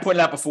thing I pointed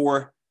out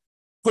before,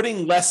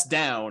 putting less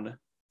down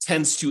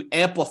tends to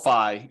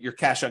amplify your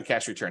cash on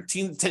cash return,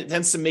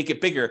 tends to make it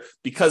bigger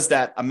because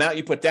that amount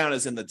you put down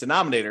is in the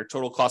denominator,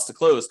 total cost to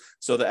close.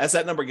 So that as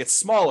that number gets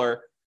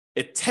smaller,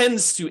 it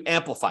tends to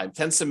amplify, it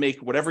tends to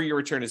make whatever your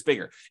return is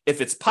bigger.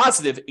 If it's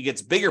positive, it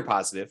gets bigger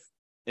positive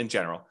in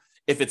general.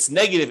 If it's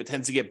negative, it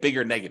tends to get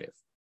bigger negative.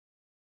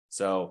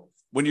 So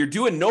when you're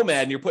doing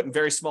Nomad and you're putting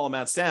very small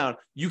amounts down,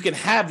 you can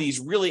have these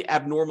really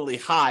abnormally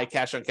high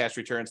cash on cash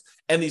returns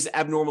and these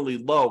abnormally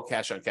low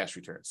cash on cash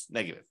returns,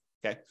 negative,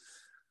 okay?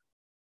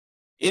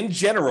 In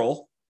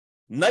general,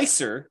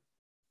 nicer,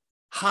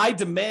 high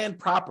demand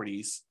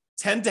properties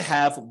tend to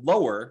have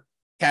lower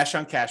cash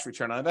on cash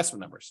return on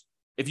investment numbers.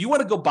 If you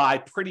want to go buy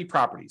pretty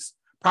properties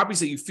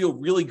that you feel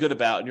really good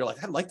about, and you're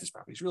like, I like this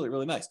property, it's really,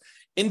 really nice.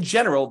 In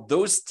general,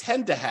 those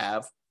tend to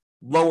have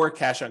lower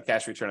cash on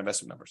cash return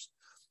investment numbers.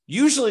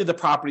 Usually the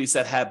properties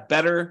that have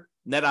better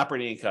net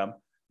operating income,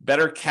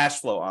 better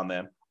cash flow on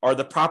them are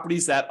the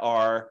properties that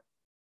are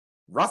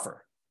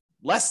rougher,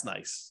 less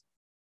nice.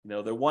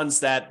 They're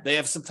ones that they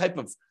have some type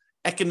of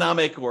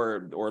economic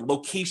or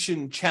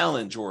location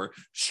challenge or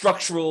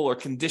structural or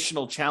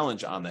conditional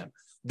challenge on them.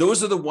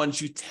 Those are the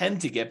ones you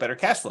tend to get better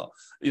cash flow.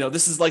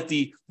 This is like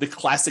the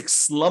classic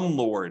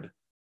slumlord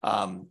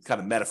kind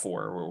of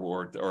metaphor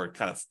or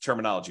kind of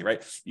terminology,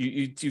 right?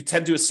 You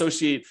tend to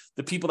associate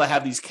the people that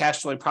have these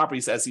cash flowing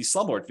properties as these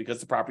slumlords because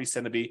the properties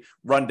tend to be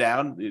run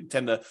down. You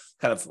tend to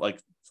kind of like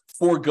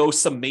forego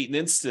some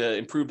maintenance to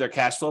improve their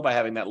cash flow by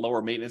having that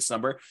lower maintenance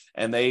number.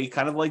 And they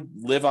kind of like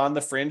live on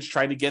the fringe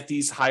trying to get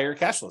these higher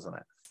cash flows on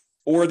that.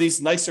 Or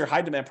these nicer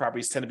high demand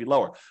properties tend to be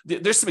lower.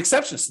 There's some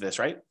exceptions to this,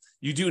 right?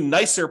 You do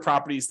nicer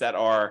properties that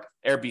are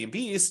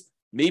Airbnbs,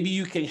 maybe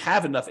you can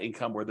have enough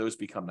income where those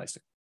become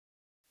nicer.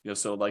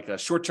 So like a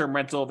short-term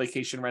rental,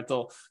 vacation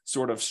rental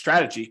sort of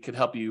strategy could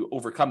help you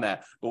overcome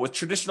that. But with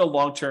traditional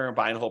long-term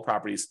buy and hold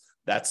properties,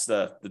 that's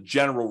the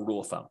general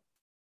rule of thumb.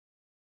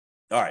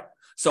 All right.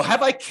 So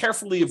have I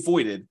carefully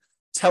avoided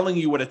telling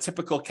you what a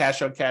typical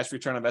cash on cash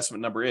return on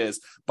investment number is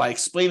by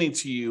explaining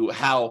to you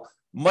how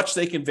much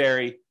they can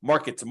vary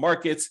market to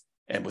market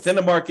and within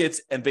the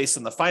markets and based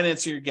on the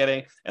financing you're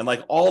getting and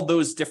like all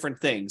those different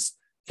things?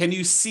 Can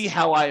you see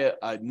how I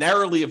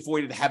narrowly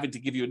avoided having to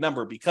give you a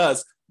number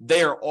because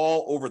they are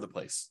all over the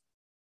place?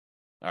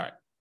 All right.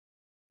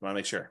 I want to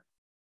make sure.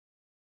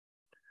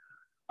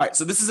 All right.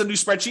 So this is a new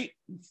spreadsheet.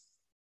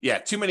 Yeah,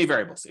 too many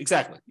variables.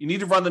 Exactly. You need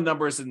to run the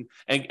numbers and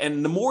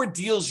the more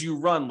deals you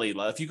run,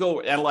 Layla, if you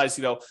go analyze,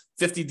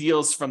 50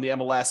 deals from the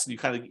MLS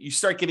and you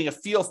start getting a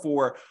feel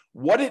for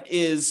what it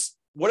is,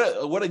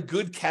 what a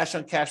good cash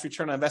on cash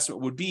return on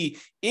investment would be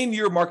in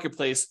your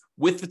marketplace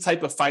with the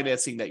type of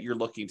financing that you're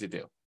looking to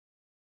do.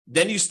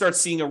 Then you start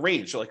seeing a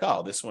range. You're like,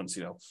 oh, this one's,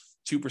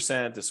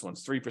 2%, this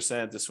one's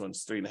 3%, this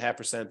one's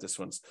 3.5%, this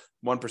one's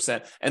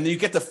 1%. And then you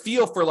get the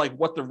feel for like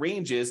what the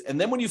range is.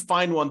 And then when you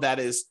find one that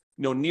is,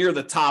 near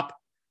the top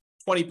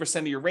 20%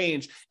 of your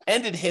range,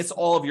 and it hits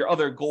all of your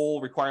other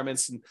goal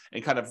requirements and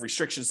kind of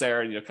restrictions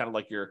there, and kind of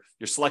like your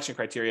selection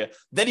criteria,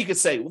 then you could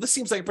say, well, this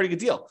seems like a pretty good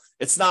deal.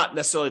 It's not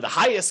necessarily the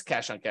highest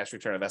cash on cash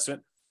return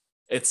investment.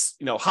 It's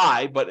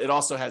high, but it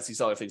also has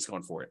these other things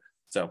going for it.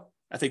 So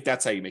I think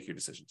that's how you make your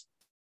decisions.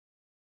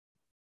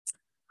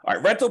 All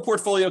right, rental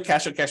portfolio,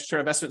 cash on cash return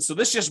investment. So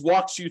this just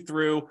walks you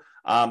through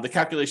the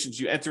calculations.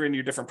 You enter in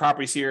your different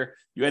properties here.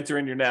 You enter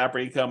in your net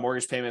operating income,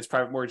 mortgage payments,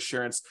 private mortgage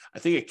insurance. I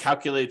think it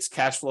calculates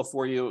cash flow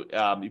for you.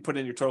 You put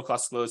in your total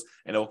cost to close,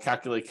 and it will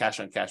calculate cash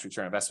on cash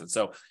return investment.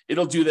 So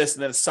it'll do this,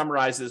 and then it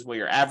summarizes what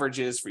your average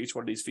is for each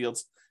one of these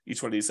fields,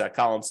 each one of these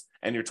columns,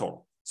 and your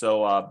total.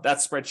 So that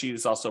spreadsheet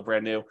is also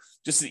brand new.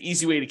 Just an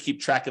easy way to keep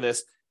track of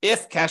this.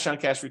 If cash on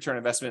cash return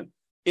investment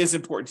is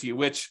important to you,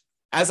 which,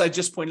 as I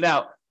just pointed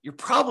out, you're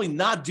probably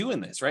not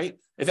doing this, right?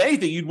 If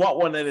anything, you'd want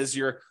one that is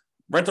your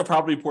rental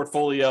property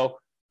portfolio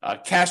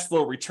cash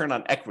flow return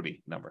on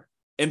equity number.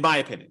 In my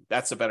opinion,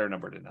 that's a better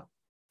number to know.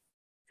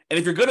 And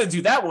if you're going to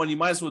do that one, you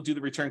might as well do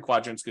the return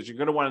quadrants because you're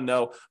going to want to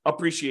know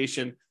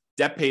appreciation,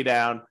 debt pay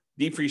down,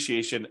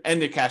 depreciation,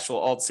 and the cash flow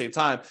all at the same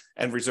time,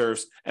 and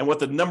reserves, and what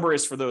the number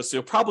is for those. So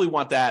you'll probably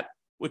want that,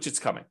 which it's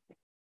coming.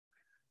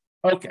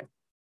 Okay.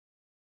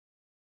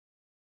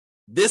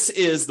 This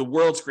is the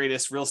world's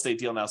greatest real estate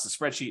deal analysis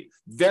spreadsheet,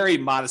 very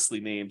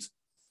modestly named.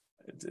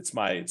 It's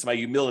my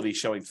humility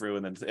showing through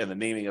and the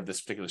naming of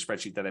this particular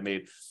spreadsheet that I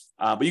made.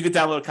 But you can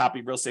download a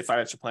copy,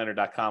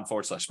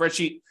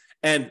 realestatefinancialplanner.com/spreadsheet.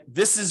 And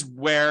this is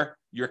where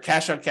your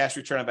cash on cash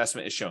return on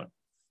investment is shown.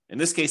 In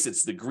this case,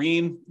 it's the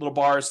green little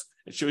bars.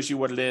 It shows you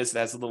what it is. It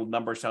has a little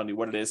number telling you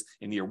what it is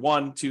in year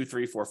 1, 2,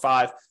 3, 4,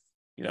 5.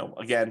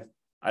 Again,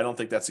 I don't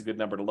think that's a good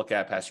number to look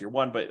at past year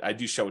 1, but I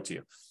do show it to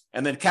you.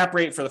 And then cap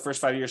rate for the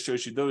first 5 years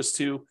shows you those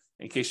two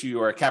in case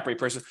you are a cap rate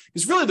person.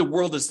 Because really the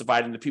world is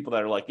divided into people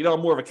that are like, I'm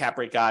more of a cap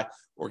rate guy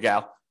or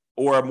gal,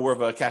 or I'm more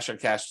of a cash on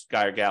cash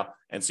guy or gal.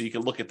 And so you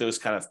can look at those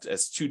kind of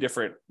as two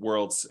different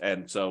worlds.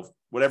 And so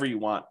whatever you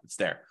want, it's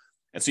there.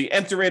 And so you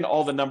enter in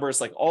all the numbers,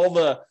 like all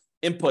the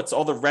inputs,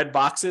 all the red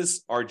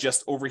boxes are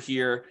just over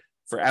here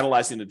for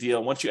analyzing the deal.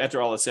 And once you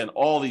enter all this in,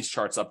 all these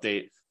charts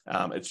update.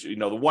 It's the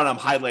one I'm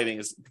highlighting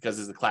is because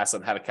there's a class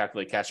on how to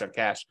calculate cash on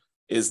cash.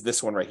 is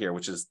this one right here,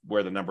 which is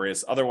where the number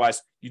is.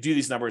 Otherwise, you do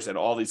these numbers and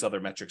all these other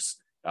metrics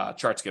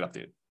charts get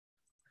updated.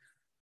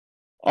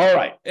 All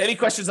right. Any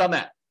questions on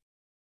that?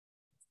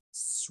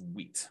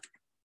 Sweet.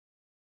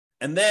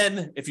 And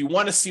then if you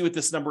want to see what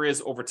this number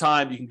is over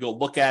time, you can go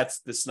look at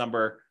this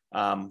number,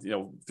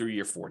 through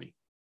year 40.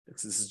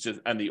 This is just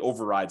on the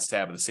overrides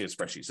tab of the same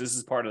spreadsheet. So this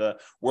is part of the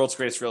world's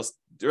greatest real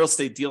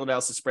estate deal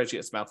analysis spreadsheet.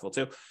 It's a mouthful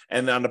too.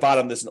 And then on the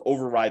bottom, there's an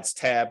overrides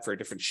tab for a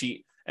different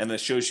sheet. And then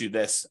it shows you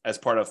this as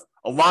part of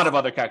a lot of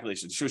other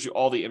calculations. It shows you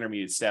all the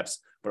intermediate steps,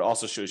 but it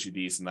also shows you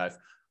these. And I've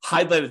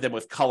highlighted them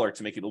with color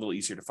to make it a little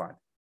easier to find.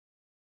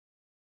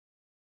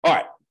 All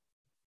right.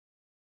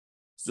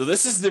 So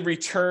this is the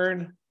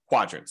return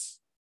quadrants.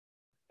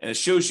 And it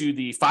shows you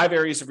the 5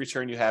 areas of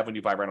return you have when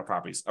you buy rental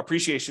properties.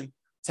 Appreciation,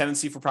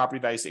 tendency for property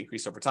values to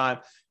increase over time.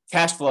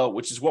 Cash flow,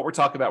 which is what we're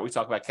talking about. We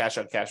talk about cash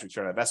on cash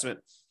return on investment.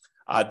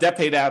 Debt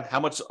pay down, how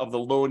much of the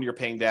loan you're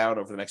paying down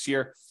over the next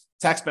year.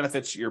 Tax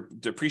benefits, your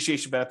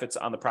depreciation benefits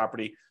on the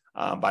property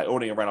by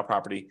owning a rental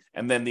property.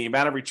 And then the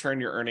amount of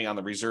return you're earning on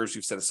the reserves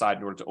you've set aside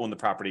in order to own the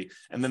property.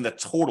 And then the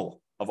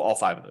total of all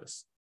 5 of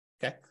those.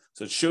 Okay,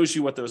 so it shows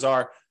you what those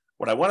are.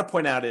 What I want to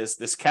point out is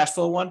this cash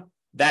flow one,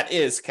 that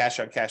is cash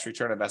on cash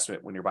return on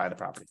investment when you're buying the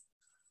property.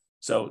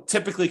 So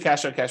typically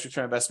cash on cash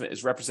return on investment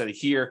is represented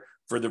here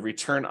for the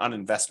return on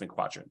investment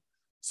quadrant.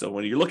 So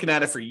when you're looking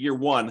at it for year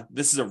 1,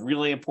 this is a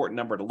really important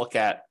number to look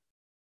at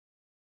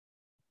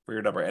for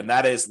your number. And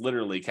that is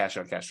literally cash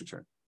on cash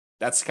return.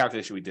 That's the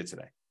calculation we did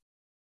today.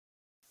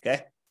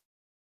 Okay.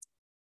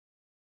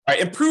 All right.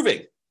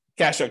 Improving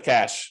cash on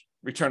cash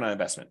return on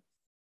investment.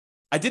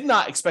 I did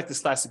not expect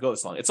this class to go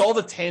this long. It's all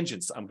the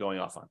tangents I'm going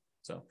off on.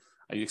 So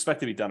I expect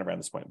to be done around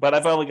this point, but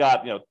I've only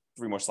got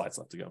 3 more slides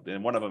left to go.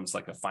 And one of them is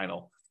like a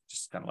final,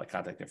 just kind of like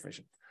contact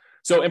information.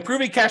 So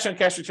improving cash on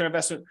cash return on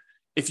investment.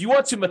 If you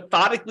want to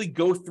methodically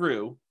go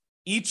through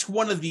each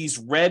one of these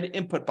red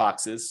input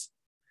boxes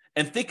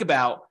and think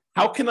about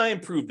how can I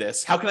improve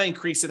this? How can I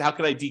increase it? How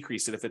can I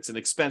decrease it? If it's an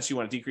expense, you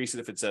want to decrease it.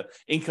 If it's an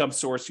income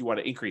source, you want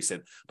to increase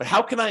it. But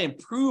how can I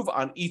improve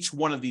on each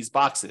one of these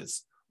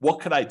boxes? What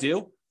could I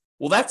do?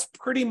 Well, that's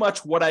pretty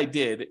much what I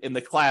did in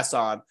the class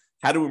on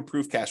how to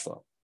improve cash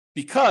flow.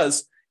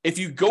 Because if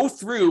you go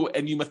through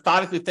and you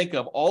methodically think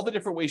of all the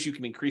different ways you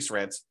can increase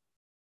rents,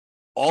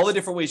 all the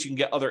different ways you can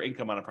get other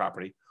income on a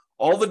property,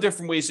 all the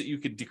different ways that you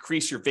could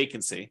decrease your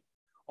vacancy,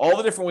 all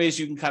the different ways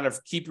you can kind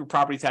of keep your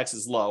property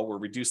taxes low or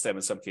reduce them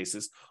in some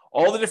cases,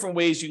 all the different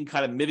ways you can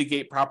kind of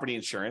mitigate property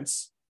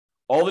insurance,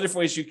 all the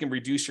different ways you can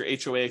reduce your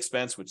HOA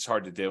expense, which is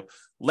hard to do,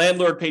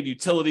 landlord paid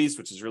utilities,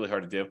 which is really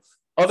hard to do,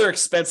 other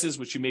expenses,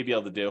 which you may be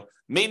able to do,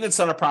 maintenance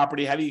on a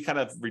property, how do you kind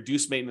of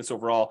reduce maintenance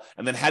overall,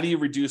 and then how do you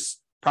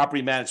reduce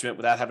property management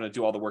without having to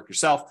do all the work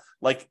yourself?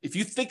 Like if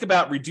you think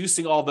about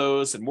reducing all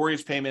those and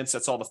mortgage payments,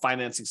 that's all the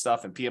financing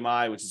stuff, and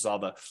PMI, which is all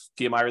the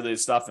PMI related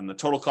stuff, and the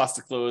total cost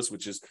to close,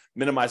 which is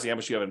minimizing how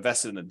much you have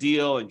invested in the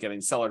deal and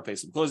getting seller to pay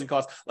some closing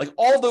costs. Like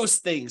all those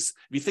things,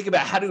 if you think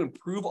about how to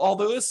improve all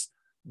those,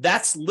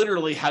 that's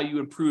literally how you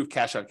improve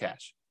cash on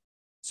cash.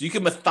 So you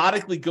can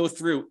methodically go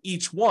through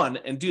each one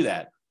and do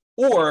that.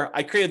 Or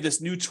I created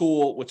this new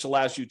tool, which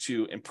allows you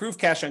to improve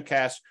cash on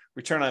cash,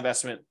 return on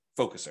investment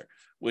focuser,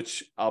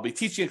 which I'll be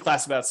teaching a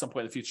class about at some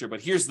point in the future.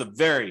 But here's the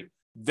very,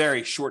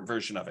 very short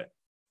version of it.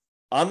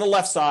 On the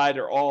left side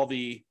are all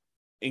the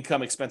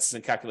income, expenses,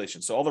 and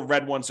calculations. So all the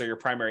red ones are your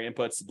primary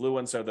inputs. The blue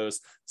ones are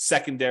those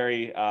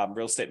secondary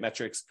real estate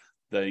metrics.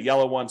 The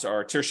yellow ones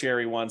are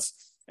tertiary ones.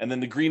 And then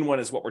the green one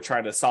is what we're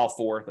trying to solve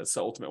for. That's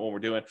the ultimate one we're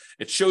doing.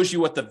 It shows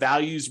you what the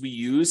values we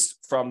use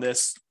from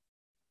this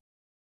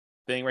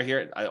thing right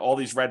here. All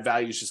these red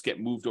values just get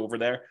moved over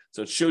there.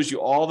 So it shows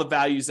you all the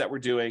values that we're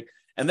doing.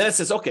 And then it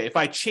says, okay, if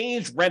I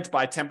change rent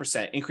by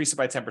 10%, increase it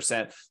by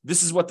 10%,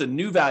 this is what the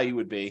new value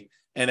would be.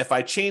 And if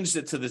I changed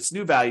it to this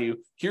new value,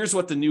 here's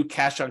what the new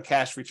cash on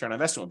cash return on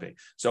investment would be.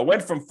 So it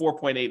went from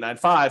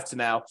 4.895 to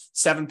now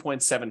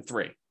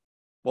 7.73.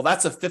 Well,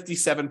 that's a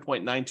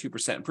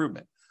 57.92%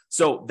 improvement.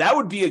 So that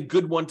would be a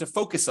good one to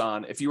focus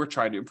on if you were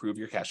trying to improve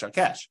your cash on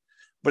cash.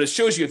 But it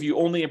shows you if you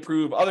only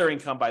improve other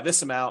income by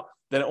this amount,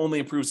 then it only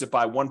improves it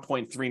by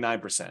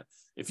 1.39%.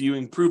 If you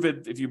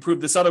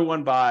improve this other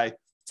one by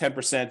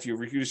 10%, you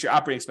reduce your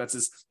operating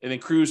expenses, it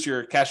improves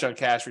your cash on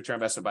cash return on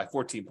investment by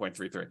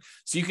 14.33.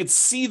 So you could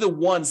see the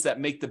ones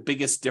that make the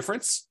biggest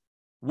difference,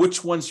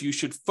 which ones you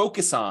should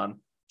focus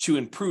on to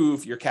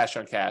improve your cash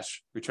on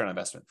cash return on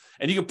investment.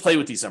 And you can play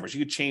with these numbers.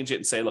 You could change it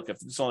and say, look, if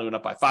this only went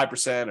up by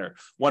 5% or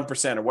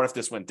 1%, or what if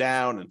this went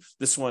down and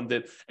this one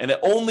did, and it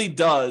only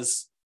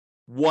does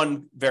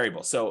one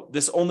variable. So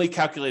this only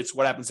calculates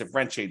what happens if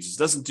rent changes. It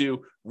doesn't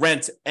do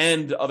rent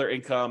and other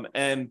income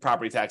and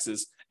property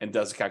taxes and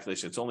does a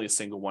calculation. It's only a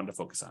single one to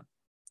focus on.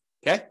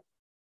 Okay.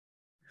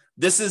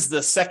 This is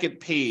the second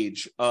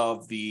page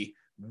of the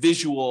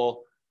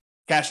visual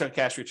cash on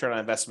cash return on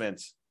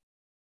investment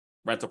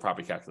rental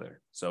property calculator.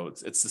 So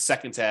it's the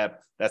second tab.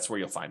 That's where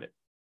you'll find it.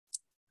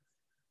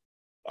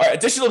 All right,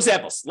 additional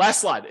examples.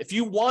 Last slide. If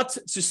you want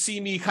to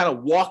see me kind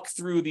of walk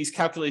through these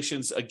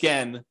calculations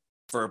again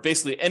for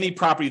basically any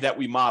property that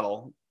we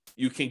model,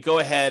 you can go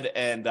ahead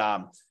and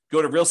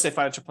go to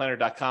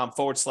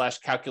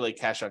realestatefinancialplanner.com/calculate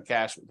cash on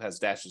cash. It has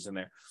dashes in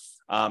there.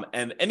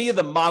 And any of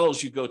the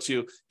models you go to,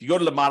 if you go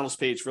to the models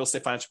page, Real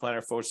Estate Financial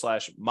Planner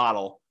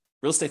 /model,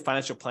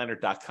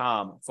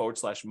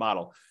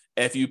 realestatefinancialplanner.com/model.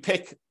 And if you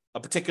pick a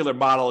particular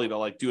model,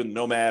 like doing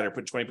Nomad or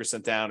put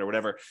 20% down or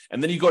whatever,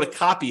 and then you go to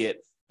copy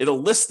it,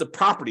 it'll list the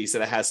properties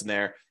that it has in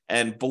there.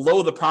 And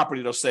below the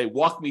property, it'll say,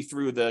 walk me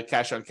through the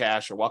cash on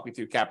cash, or walk me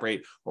through cap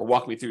rate, or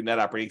walk me through net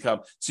operating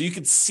income. So you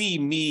can see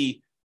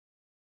me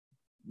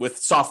with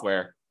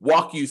software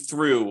walk you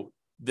through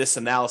this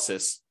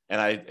analysis. And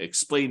I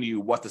explain to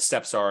you what the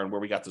steps are and where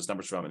we got those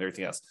numbers from and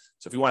everything else.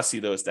 So if you want to see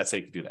those, that's how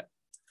you can do that.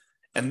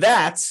 And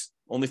that's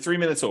only 3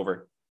 minutes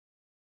over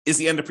is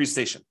the end of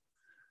presentation.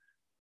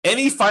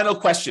 Any final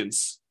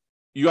questions?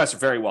 You guys are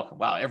very welcome.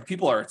 Wow,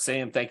 people are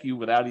saying thank you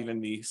without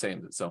even me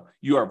saying it. So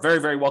you are very,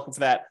 very welcome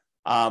for that.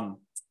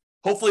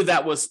 Hopefully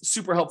that was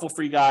super helpful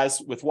for you guys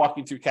with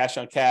walking through cash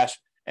on cash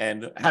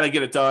and how to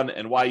get it done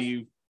and why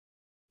you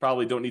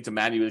probably don't need to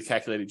manually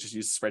calculate it. Just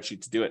use the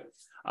spreadsheet to do it.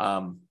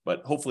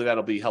 But hopefully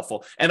that'll be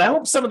helpful. And I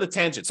hope some of the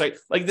tangents, like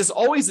there's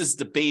always this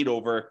debate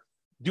over,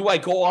 do I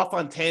go off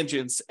on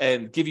tangents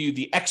and give you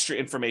the extra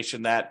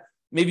information that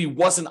maybe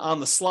wasn't on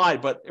the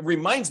slide, but it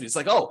reminds me, it's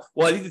like, oh,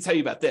 well, I need to tell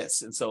you about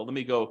this. And so let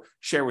me go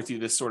share with you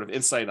this sort of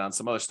insight on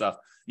some other stuff.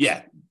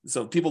 Yeah.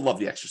 So people love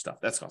the extra stuff.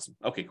 That's awesome.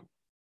 Okay, cool.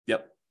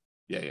 Yep.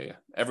 Yeah.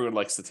 Everyone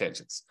likes the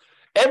tangents.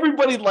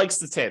 Everybody likes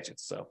the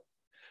tangents. So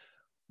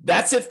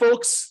that's it,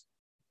 folks.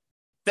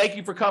 Thank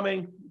you for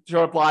coming.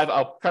 Show up live.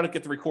 I'll try to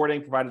get the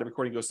recording, provided the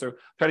recording goes through.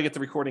 Try to get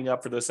the recording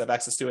up for those that have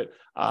access to it.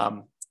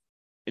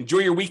 Enjoy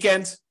your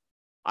weekend.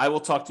 I will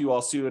talk to you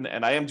all soon.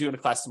 And I am doing a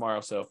class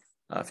tomorrow. So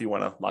if you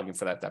want to log in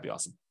for that, that'd be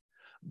awesome.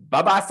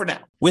 Bye-bye for now.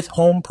 With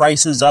home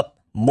prices up,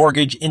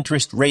 mortgage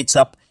interest rates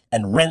up,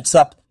 and rents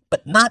up,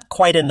 but not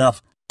quite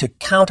enough to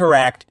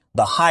counteract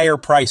the higher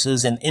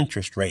prices and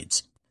interest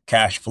rates.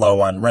 Cash flow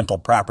on rental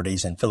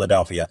properties in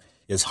Philadelphia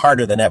is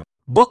harder than ever.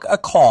 Book a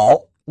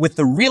call with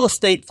the Real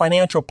Estate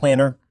Financial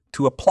Planner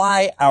to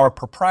apply our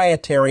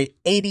proprietary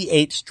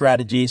 88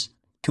 strategies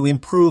to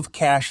improve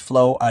cash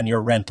flow on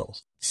your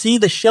rentals. See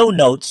the show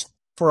notes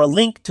for a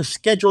link to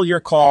schedule your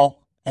call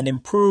and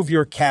improve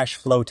your cash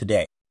flow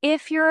today.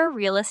 If you're a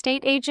real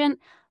estate agent,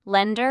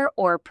 lender,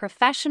 or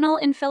professional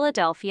in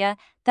Philadelphia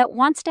that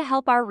wants to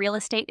help our real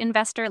estate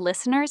investor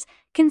listeners,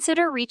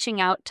 consider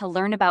reaching out to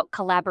learn about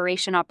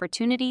collaboration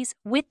opportunities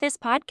with this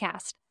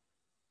podcast.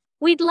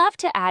 We'd love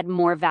to add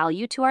more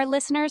value to our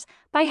listeners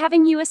by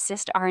having you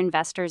assist our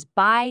investors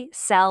buy,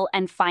 sell,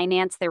 and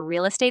finance their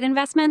real estate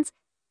investments.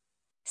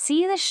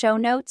 See the show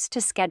notes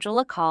to schedule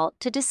a call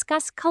to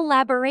discuss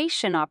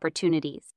collaboration opportunities.